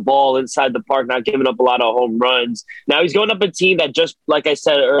keeping the ball inside the park, not giving up a lot of home runs. Now he's going up a team that just, like I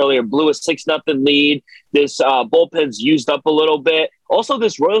said earlier, blew a 6-0 lead. This bullpen's used up a little bit. Also,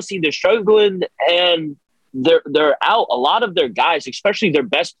 this Royals team, they're struggling, and they're out a lot of their guys, especially their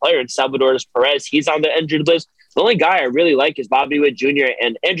best player in Salvador Perez. He's on the injured list. The only guy I really like is Bobby Witt Jr.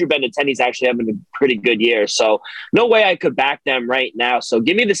 and Andrew Benintendi's actually having a pretty good year. So no way I could back them right now. So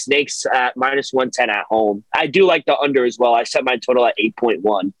give me the Snakes at minus 110 at home. I do like the under as well. I set my total at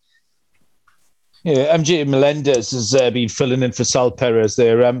 8.1. Yeah, MJ Melendez has been filling in for Sal Perez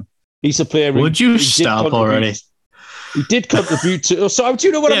there. He's a player. Would you stop already? He did contribute to. So do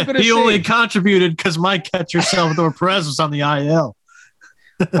you know what I'm going to say? He only contributed because my catcher Salvador Perez was on the IL.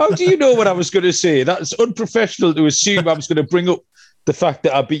 How do you know what I was going to say? That's unprofessional to assume I was going to bring up the fact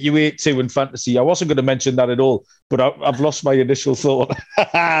that I beat you 8-2 in fantasy. I wasn't going to mention that at all, but I've lost my initial thought.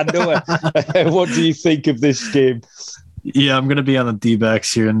 Noah, what do you think of this game? Yeah, I'm going to be on the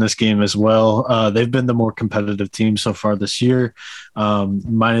D-backs here in this game as well. They've been the more competitive team so far this year.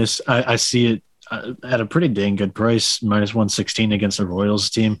 I see it at a pretty dang good price, minus 116 against the Royals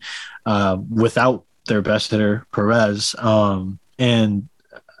team without their best hitter, Perez. And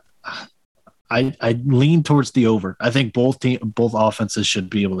I lean towards the over. I think both offenses should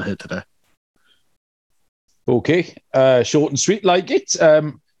be able to hit today. Okay, short and sweet, like it.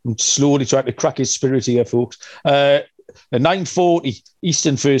 I'm slowly trying to crack his spirit here, folks. At 9:40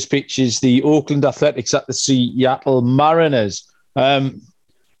 Eastern first pitch is the Oakland Athletics at the Seattle Mariners.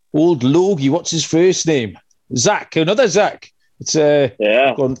 Old Logie, what's his first name? Zach, another Zach. It's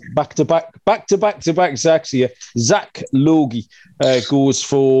gone back to back Zachs here. Zach Logie goes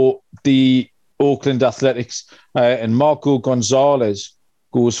for the Oakland Athletics, and Marco Gonzalez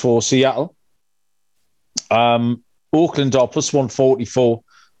goes for Seattle. Oakland are plus 144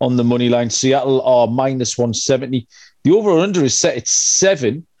 on the money line. Seattle are minus 170. The over-under is set at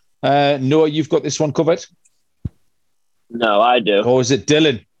 7. Noah, you've got this one covered? No, I do. Or is it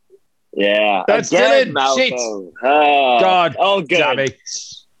Dylan? Yeah. That's Again, Dylan. Shit. God. Oh, good. Damn it.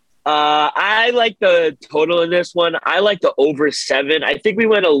 I like the total in this one. I like the over 7. I think we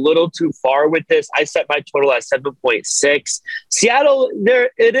went a little too far with this. I set my total at 7.6. Seattle,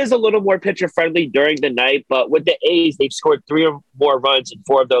 it is a little more pitcher friendly during the night, but with the A's, they've scored 3 or more runs in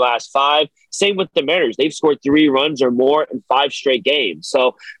 4 of their last 5. Same with the Mariners. They've scored 3 runs or more in 5 straight games.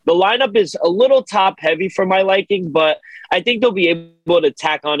 So the lineup is a little top heavy for my liking, but I think they'll be able to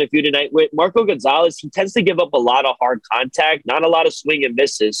tack on a few tonight. With Marco Gonzalez, he tends to give up a lot of hard contact, not a lot of swing and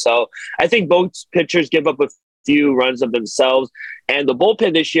misses. So I think both pitchers give up a few runs of themselves. And the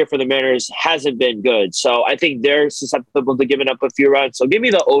bullpen this year for the Mariners hasn't been good. So I think they're susceptible to giving up a few runs. So give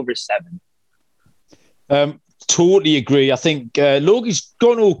me the over 7. Totally agree. I think Logie's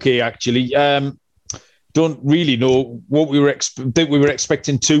gone okay, actually. Don't really know what we were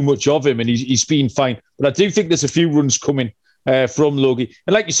expecting too much of him, and he's been fine. But I do think there's a few runs coming from Logie.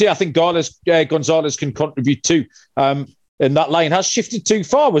 And like you say, I think Gonzalez can contribute too. And that line has shifted too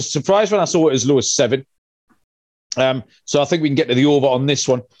far. I was surprised when I saw it as low as 7. So I think we can get to the over on this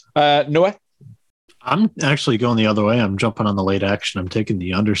one. Noah? I'm actually going the other way. I'm jumping on the late action. I'm taking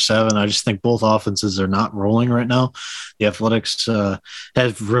the under 7. I just think both offenses are not rolling right now. The Athletics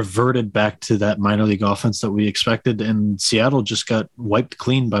have reverted back to that minor league offense that we expected, and Seattle just got wiped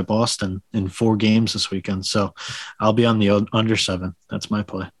clean by Boston in 4 games this weekend. So I'll be on the under 7. That's my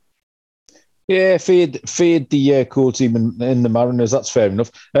play. Yeah, fade the core team in the Mariners. That's fair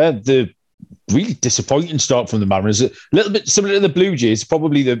enough. The really disappointing start from the Mariners. A little bit similar to the Blue Jays.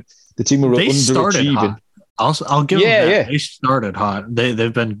 Probably the team were underachieving. I'll give them that. Yeah. They started hot.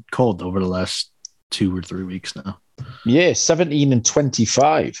 They've been cold over the last 2 or 3 weeks now. Yeah, 17 and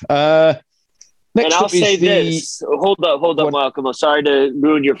 25. And I'll say this. Hold up, Malcolm. I'm sorry to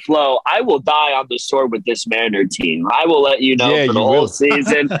ruin your flow. I will die on the sword with this Mariner team. I will let you know for the whole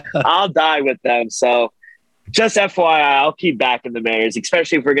season. I'll die with them. So just FYI, I'll keep backing the Mariners,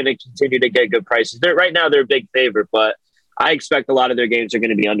 especially if we're going to continue to get good prices. Right now, they're a big favorite, but I expect a lot of their games are going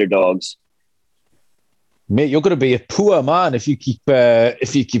to be underdogs. Mate, you're going to be a poor man if you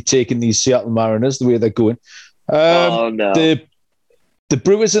keep taking these Seattle Mariners the way they're going. Oh no! The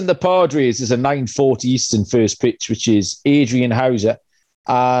Brewers and the Padres is a 9:40 Eastern first pitch, which is Adrian Hauser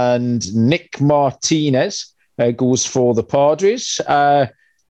and Nick Martinez goes for the Padres.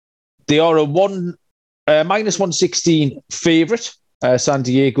 They are a minus 116 favorite. San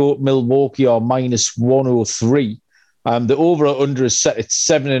Diego, Milwaukee are minus 103. The over/under is set at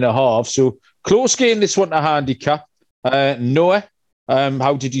 7.5. So close game, this one to handicap. Noah,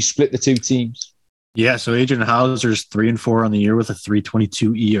 how did you split the 2 teams? Yeah, so Adrian Hauser's 3-4 on the year with a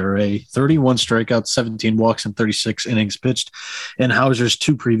 3.22 ERA, 31 strikeouts, 17 walks, and 36 innings pitched. In Hauser's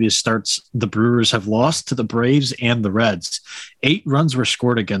 2 previous starts, the Brewers have lost to the Braves and the Reds. 8 runs were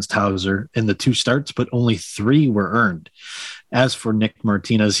scored against Hauser in the 2 starts, but only 3 were earned. As for Nick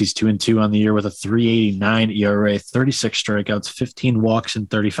Martinez, he's 2-2 on the year with a 3.89 ERA, 36 strikeouts, 15 walks, and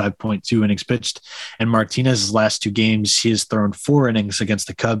 35.2 innings pitched. In Martinez's last 2 games, he has thrown 4 innings against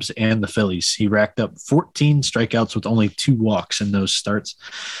the Cubs and the Phillies. He racked up 14 strikeouts with only 2 walks in those starts.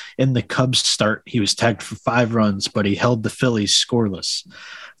 In the Cubs start, he was tagged for 5 runs, but he held the Phillies scoreless.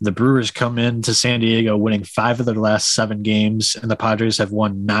 The Brewers come into San Diego winning 5 of their last 7 games, and the Padres have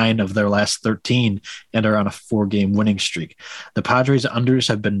won 9 of their last 13 and are on a 4-game winning streak. The Padres unders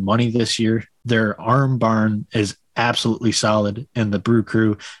have been money this year. Their arm barn is absolutely solid, and the Brew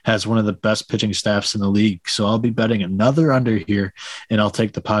Crew has one of the best pitching staffs in the league. So I'll be betting another under here, and I'll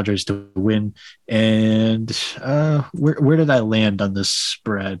take the Padres to win. And where did I land on this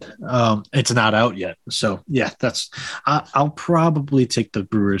spread? It's not out yet. So yeah, I'll probably take the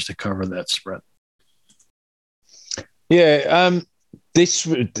Brewers to cover that spread. Yeah, this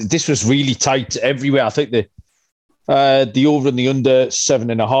was really tight everywhere. I think the over and the under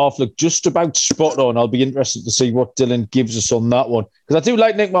 7.5 look just about spot on. I'll be interested to see what Dylan gives us on that one, because I do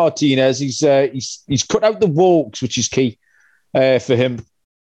like Nick Martinez. He's cut out the walks, which is key for him.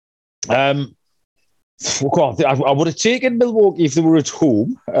 I would have taken Milwaukee if they were at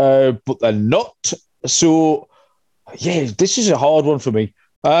home, but they're not. So yeah, this is a hard one for me.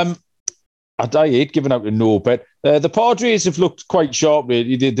 I hate giving out a no bet. The Padres have looked quite sharp.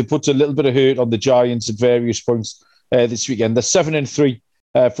 They put a little bit of hurt on the Giants at various points this weekend. They're 7-3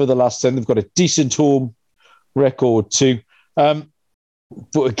 for the last 10. They've got a decent home record too.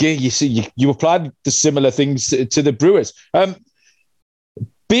 But again, you see, you applied the similar things to the Brewers.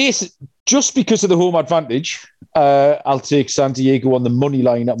 Just because of the home advantage, I'll take San Diego on the money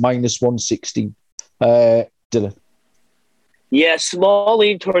line at -116. Dylan. Yeah, small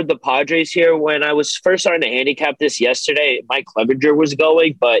lean toward the Padres here. When I was first starting to handicap this yesterday, Mike Clevenger was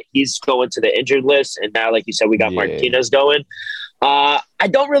going, but he's going to the injured list. And now, like you said, we got Martinez going. I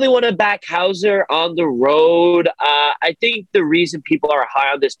don't really want to back Hauser on the road. I think the reason people are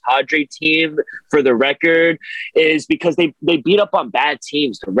high on this Padre team, for the record, is because they beat up on bad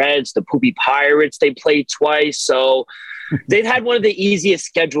teams. The Reds, the Poopy Pirates, they played twice. So they've had one of the easiest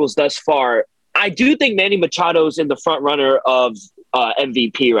schedules thus far. I do think Manny Machado is in the front runner of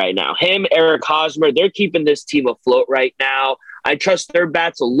MVP right now. Him, Eric Hosmer, they're keeping this team afloat right now. I trust their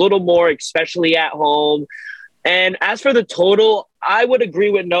bats a little more, especially at home. And as for the total, I would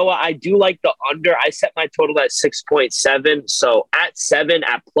agree with Noah. I do like the under. I set my total at 6.7. So at 7,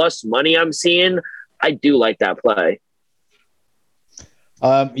 at plus money I'm seeing, I do like that play.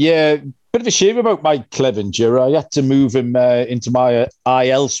 Yeah, bit of a shame about Mike Clevenger. I had to move him into my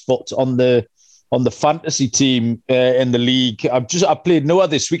IL spot on the fantasy team in the league. I played Noah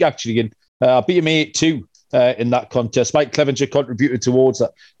this week, actually, and I beat him 8-2. In that contest, Mike Clevenger contributed towards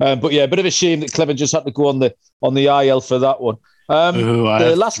that, but yeah, a bit of a shame that Clevenger just had to go on the IL for that one.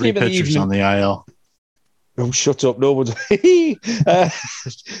 The last game of the evening on the IL. Oh, shut up! No one's. The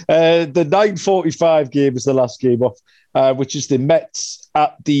 9:45 game is the last game off, which is the Mets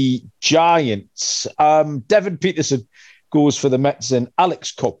at the Giants. Devin Peterson goes for the Mets, and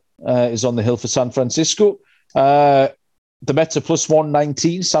Alex Cobb is on the hill for San Francisco. The Mets are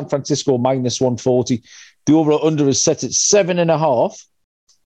 +119, San Francisco -140. The over/under is set at 7.5.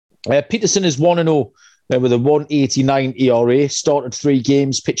 Peterson is 1-0 with a 1.89 ERA. Started 3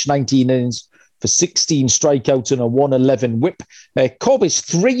 games, pitched 19 innings for 16 strikeouts and a 1.11 WHIP. Cobb is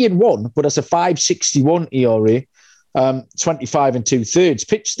 3-1, but has a 5.61 ERA. 25 2/3.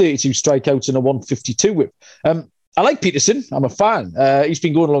 Pitched 32 strikeouts and a 1.52 WHIP. I like Peterson. I'm a fan. He's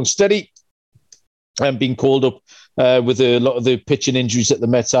been going along steady and being called up with a lot of the pitching injuries that the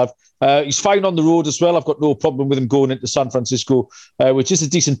Mets have. He's fine on the road as well. I've got no problem with him going into San Francisco, which is a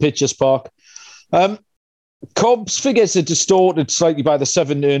decent pitcher's park. Cobb's figures are distorted slightly by the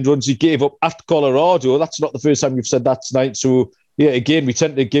 7 earned runs he gave up at Colorado. That's not the first time we've said that tonight. So, yeah, again, we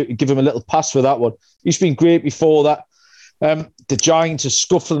tend to give him a little pass for that one. He's been great before that. The Giants are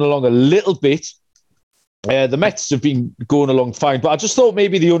scuffling along a little bit. The Mets have been going along fine, but I just thought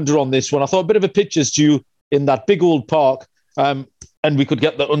maybe the under on this one. I thought a bit of a pitcher's due in that big old park, and we could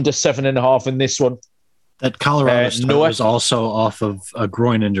get the under 7.5 in this one. That Colorado start was also off of a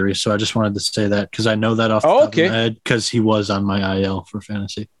groin injury, so I just wanted to say that because I know that off the top of my head because he was on my IL for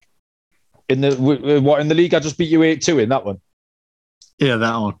fantasy. In the league? I just beat you 8-2 in that one. Yeah,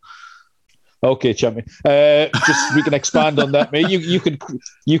 that one. Okay, champion. Just we can expand on that, mate.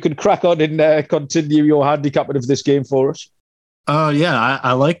 You can crack on and continue your handicapping of this game for us. Yeah,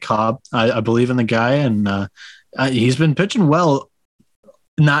 I like Cobb. I believe in the guy, and he's been pitching well,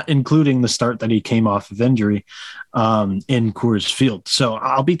 not including the start that he came off of injury in Coors Field. So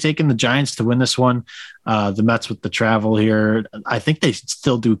I'll be taking the Giants to win this one. The Mets with the travel here, I think they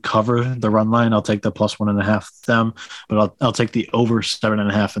still do cover the run line. I'll take the +1.5 them, but I'll take the over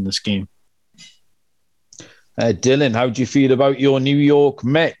 7.5 in this game. Dylan, how do you feel about your New York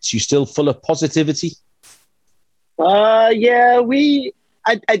Mets? You still full of positivity? Yeah,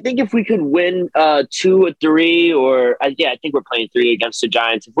 I think if we could win 2 or 3, or I think we're playing 3 against the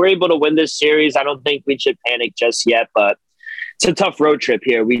Giants. If we're able to win this series, I don't think we should panic just yet, but it's a tough road trip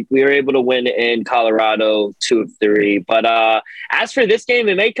here. We were able to win in Colorado 2 of 3. But as for this game,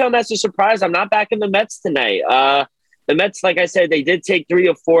 it may come as a surprise. I'm not backing the Mets tonight. The Mets, like I said, they did take 3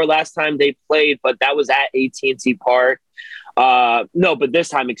 of 4 last time they played, but that was at AT&T Park. No, but this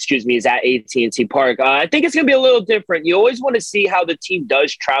time, is at AT&T Park. I think it's going to be a little different. You always want to see how the team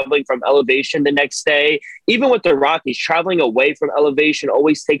does traveling from elevation the next day. Even with the Rockies, traveling away from elevation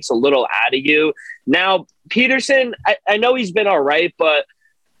always takes a little out of you. Now, Peterson, I know he's been all right, but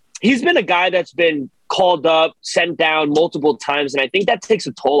he's been a guy that's been called up, sent down multiple times, and I think that takes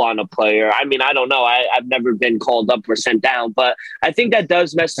a toll on a player. I mean, I don't know. I've never been called up or sent down, but I think that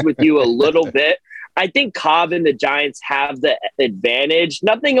does mess with you a little bit. I think Cobb and the Giants have the advantage.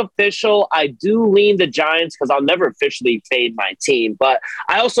 Nothing official. I do lean the Giants because I'll never officially fade my team, but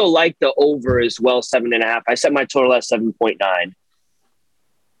I also like the over as well, 7.5. I set my total at 7.9.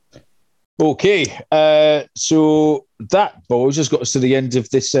 Okay, so that, boys, has got us to the end of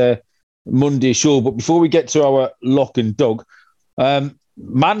this Monday show. But before we get to our lock and dog,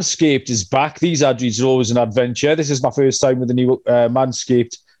 Manscaped is back. These adverts are always an adventure. This is my first time with the new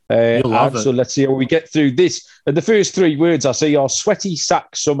Manscaped ad, so let's see how we get through this. And the first 3 words I say are sweaty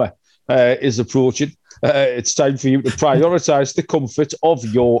sack summer is approaching. It's time for you to prioritise the comfort of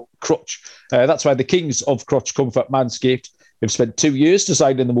your crotch. That's why the kings of crotch comfort, Manscaped, have spent 2 years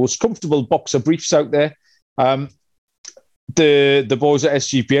designing the most comfortable boxer briefs out there. The boys at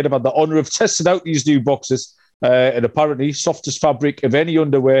SGPN have had the honour of testing out these new boxes, and apparently softest fabric of any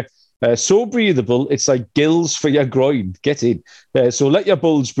underwear, so breathable it's like gills for your groin. Get in. So let your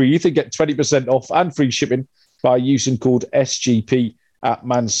bulge breathe and get 20% off and free shipping by using code SGP at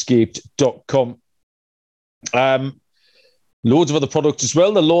manscaped.com. Loads of other products as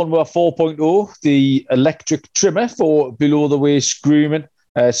well. The Lawnmower 4.0, the electric trimmer for below-the-waist grooming,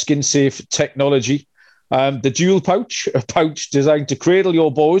 skin-safe technology. The dual pouch, a pouch designed to cradle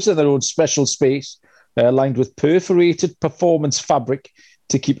your boys in their own special space, lined with perforated performance fabric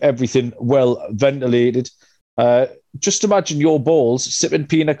to keep everything well ventilated. Just imagine your balls sipping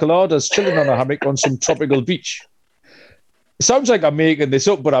pina coladas, chilling on a hammock on some tropical beach. It sounds like I'm making this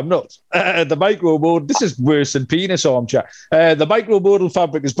up, but I'm not. The micro-mode, this is worse than penis armchair. The micro-modal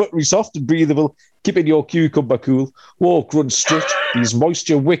fabric is buttery soft and breathable, keeping your cucumber cool. Walk, run, strut. These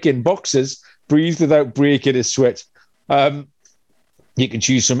moisture-wicking boxes breathe without breaking a sweat. You can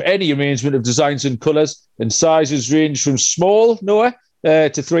choose from any arrangement of designs and colours, and sizes range from small, Noah,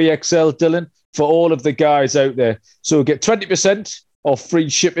 to 3XL, Dylan, for all of the guys out there. So get 20% off free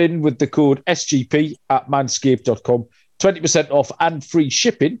shipping with the code SGP at manscaped.com. 20% off and free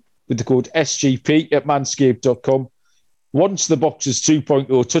shipping with the code SGP at manscaped.com. Once the boxes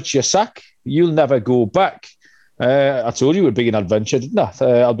 2.0 touch your sack, you'll never go back. I told you it would be an adventure, didn't I?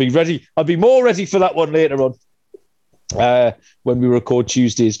 I'll be ready. I'll be more ready for that one later on when we record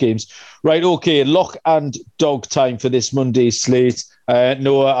Tuesday's games. Right, okay, lock and dog time for this Monday's slate.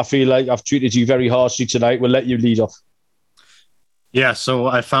 Noah, I feel like I've treated you very harshly tonight. We'll let you lead off. Yeah, so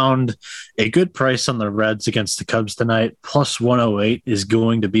I found a good price on the Reds against the Cubs tonight. Plus 108 is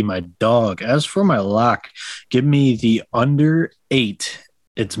going to be my dog. As for my lock, give me the under 8.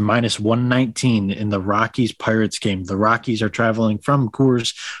 It's minus 119 in the Rockies-Pirates game. The Rockies are traveling from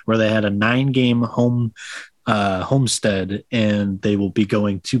Coors, where they had a 9-game homestead, and they will be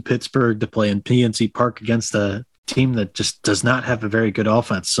going to Pittsburgh to play in PNC Park against a team that just does not have a very good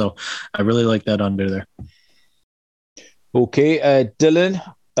offense. So I really like that under there. Okay, Dylan,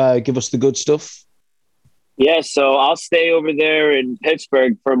 give us the good stuff. Yeah, so I'll stay over there in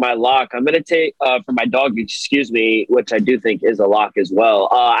Pittsburgh for my lock. I'm going to take, for my dog, which I do think is a lock as well.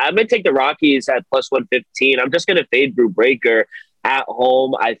 I'm going to take the Rockies at plus 115. I'm just going to fade Brew Breaker at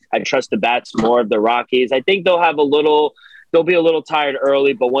home. I trust the bats more of the Rockies. I think they'll be a little tired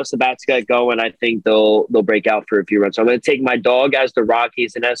early, but once the bats get going, I think they'll break out for a few runs. So I'm going to take my dog as the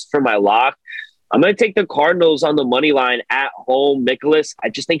Rockies. And as for my lock, I'm going to take the Cardinals on the money line at home. Nicholas, I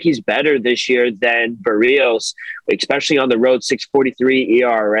just think he's better this year than Berríos, especially on the road, 6.43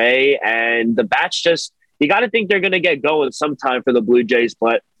 ERA. And the bats you got to think they're going to get going sometime for the Blue Jays,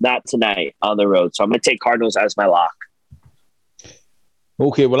 but not tonight on the road. So I'm going to take Cardinals as my lock.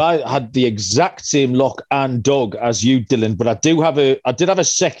 Okay, well, I had the exact same lock and dog as you, Dylan, but I did have a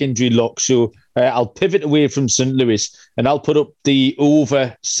secondary lock, so I'll pivot away from St. Louis and I'll put up the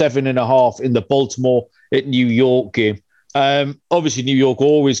over 7.5 in the Baltimore at New York game. Obviously, New York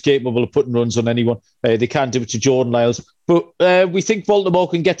always capable of putting runs on anyone. They can't do it to Jordan Lyles, but we think Baltimore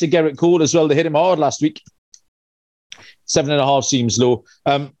can get to Gerrit Cole as well. They hit him hard last week. 7.5 seems low.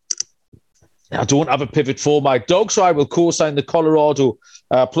 I don't have a pivot for my dog, so I will co-sign the Colorado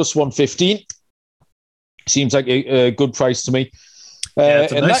plus 115. Seems like a good price to me. Yeah,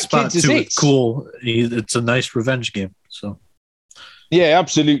 it's a nice spot too. It's cool. It's a nice revenge game. So, yeah,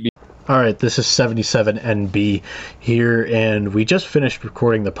 absolutely. All right, this is 77NB here, and we just finished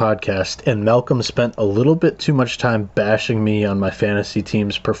recording the podcast, and Malcolm spent a little bit too much time bashing me on my fantasy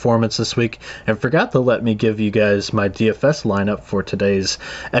team's performance this week and forgot to let me give you guys my DFS lineup for today's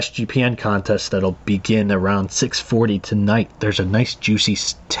SGPN contest that'll begin around 6:40 tonight. There's a nice, juicy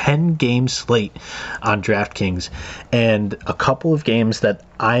 10-game slate on DraftKings, and a couple of games that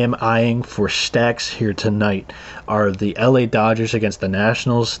I am eyeing for stacks here tonight are the LA Dodgers against the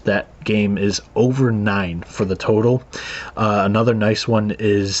Nationals. That game is over 9 for the total. Another nice one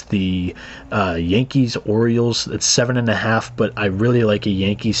is the Yankees Orioles. It's 7.5, but I really like a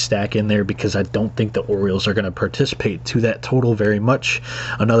Yankees stack in there because I don't think the Orioles are going to participate to that total very much.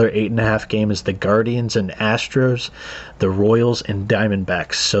 Another 8.5 game is the Guardians and Astros, the Royals and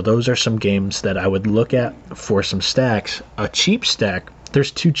Diamondbacks. So those are some games that I would look at for some stacks. A cheap stack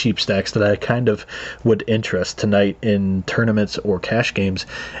there's two cheap stacks that I kind of would interest tonight in tournaments or cash games,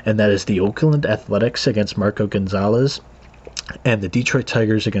 and that is the Oakland Athletics against Marco Gonzalez and the Detroit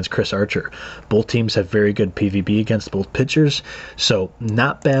Tigers against Chris Archer. Both teams have very good PVB against both pitchers, so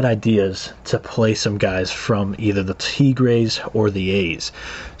not bad ideas to play some guys from either the Tigres or the A's.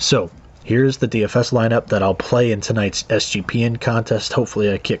 So here's the DFS lineup that I'll play in tonight's SGPN contest.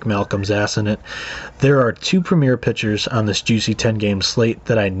 Hopefully I kick Malcolm's ass in it. There are two premier pitchers on this juicy 10-game slate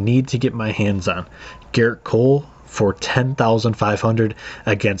that I need to get my hands on. Garrett Cole for 10,500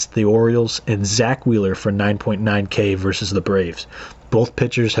 against the Orioles, and Zach Wheeler for 9.9K versus the Braves. Both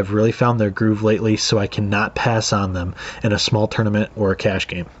pitchers have really found their groove lately, so I cannot pass on them in a small tournament or a cash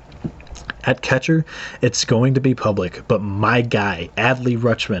game. At catcher, it's going to be public, but my guy, Adley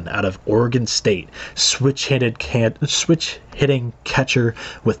Rutschman out of Oregon State, switch hitting catcher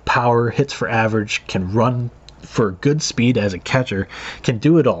with power, hits for average, can run for good speed as a catcher, can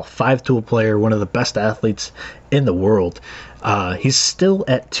do it all. 5-tool player, one of the best athletes in the world. He's still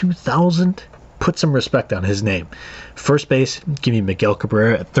at 2,000. Put some respect on his name. First base, give me Miguel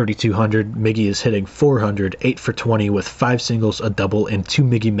Cabrera at 3,200. Miggy is hitting 400, 8 for 20 with 5 singles, a double, and 2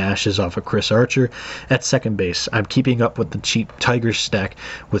 Miggy mashes off of Chris Archer. At second base, I'm keeping up with the cheap Tigers stack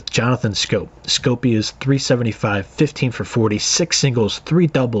with Jonathan Schoop. Scopey is 375, 15 for 40, 6 singles, 3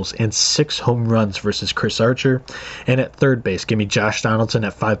 doubles, and 6 home runs versus Chris Archer. And at third base, give me Josh Donaldson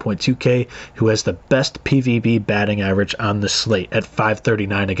at 5.2K, who has the best PVB batting average on the slate at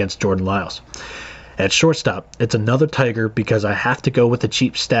 539 against Jordan Lyles. At shortstop, it's another Tiger because I have to go with the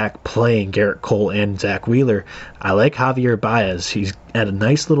cheap stack playing Garrett Cole and Zach Wheeler. I like Javier Baez. He's at a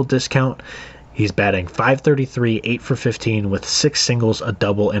nice little discount. He's batting .533, 8 for 15 with 6 singles, a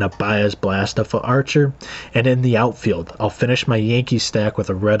double, and a Baez blast off of Archer. And in the outfield, I'll finish my Yankees stack with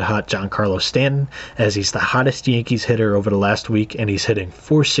a red-hot Giancarlo Stanton, as he's the hottest Yankees hitter over the last week, and he's hitting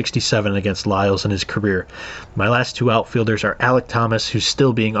 .467 against Lyles in his career. My last two outfielders are Alec Thomas, who's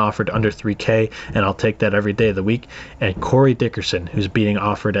still being offered under 3K, and I'll take that every day of the week, and Corey Dickerson, who's being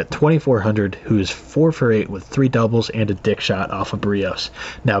offered at 2,400, who is 4 for 8 with 3 doubles and a dick shot off of Barrios.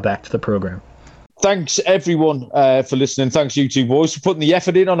 Now back to the program. Thanks, everyone, for listening. Thanks, you two boys, for putting the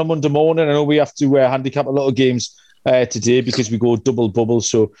effort in on a Monday morning. I know we have to handicap a lot of games today because we go double bubble.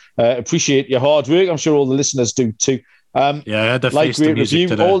 So appreciate your hard work. I'm sure all the listeners do too. I had to like, face the music review,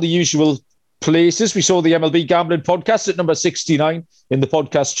 today. all the usual places. We saw the MLB Gambling Podcast at number 69 in the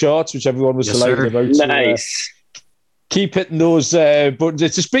podcast charts, which everyone was delighted about. Nice. So, keep hitting those buttons.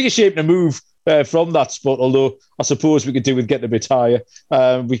 It's a bigger shape to move from that spot, although I suppose we could do with getting a bit higher.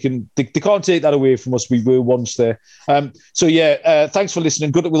 They can't take that away from us. We were once there. Thanks for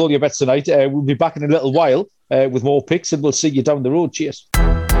listening. Good luck with all your bets tonight. We'll be back in a little while with more picks, and we'll see you down the road. Cheers.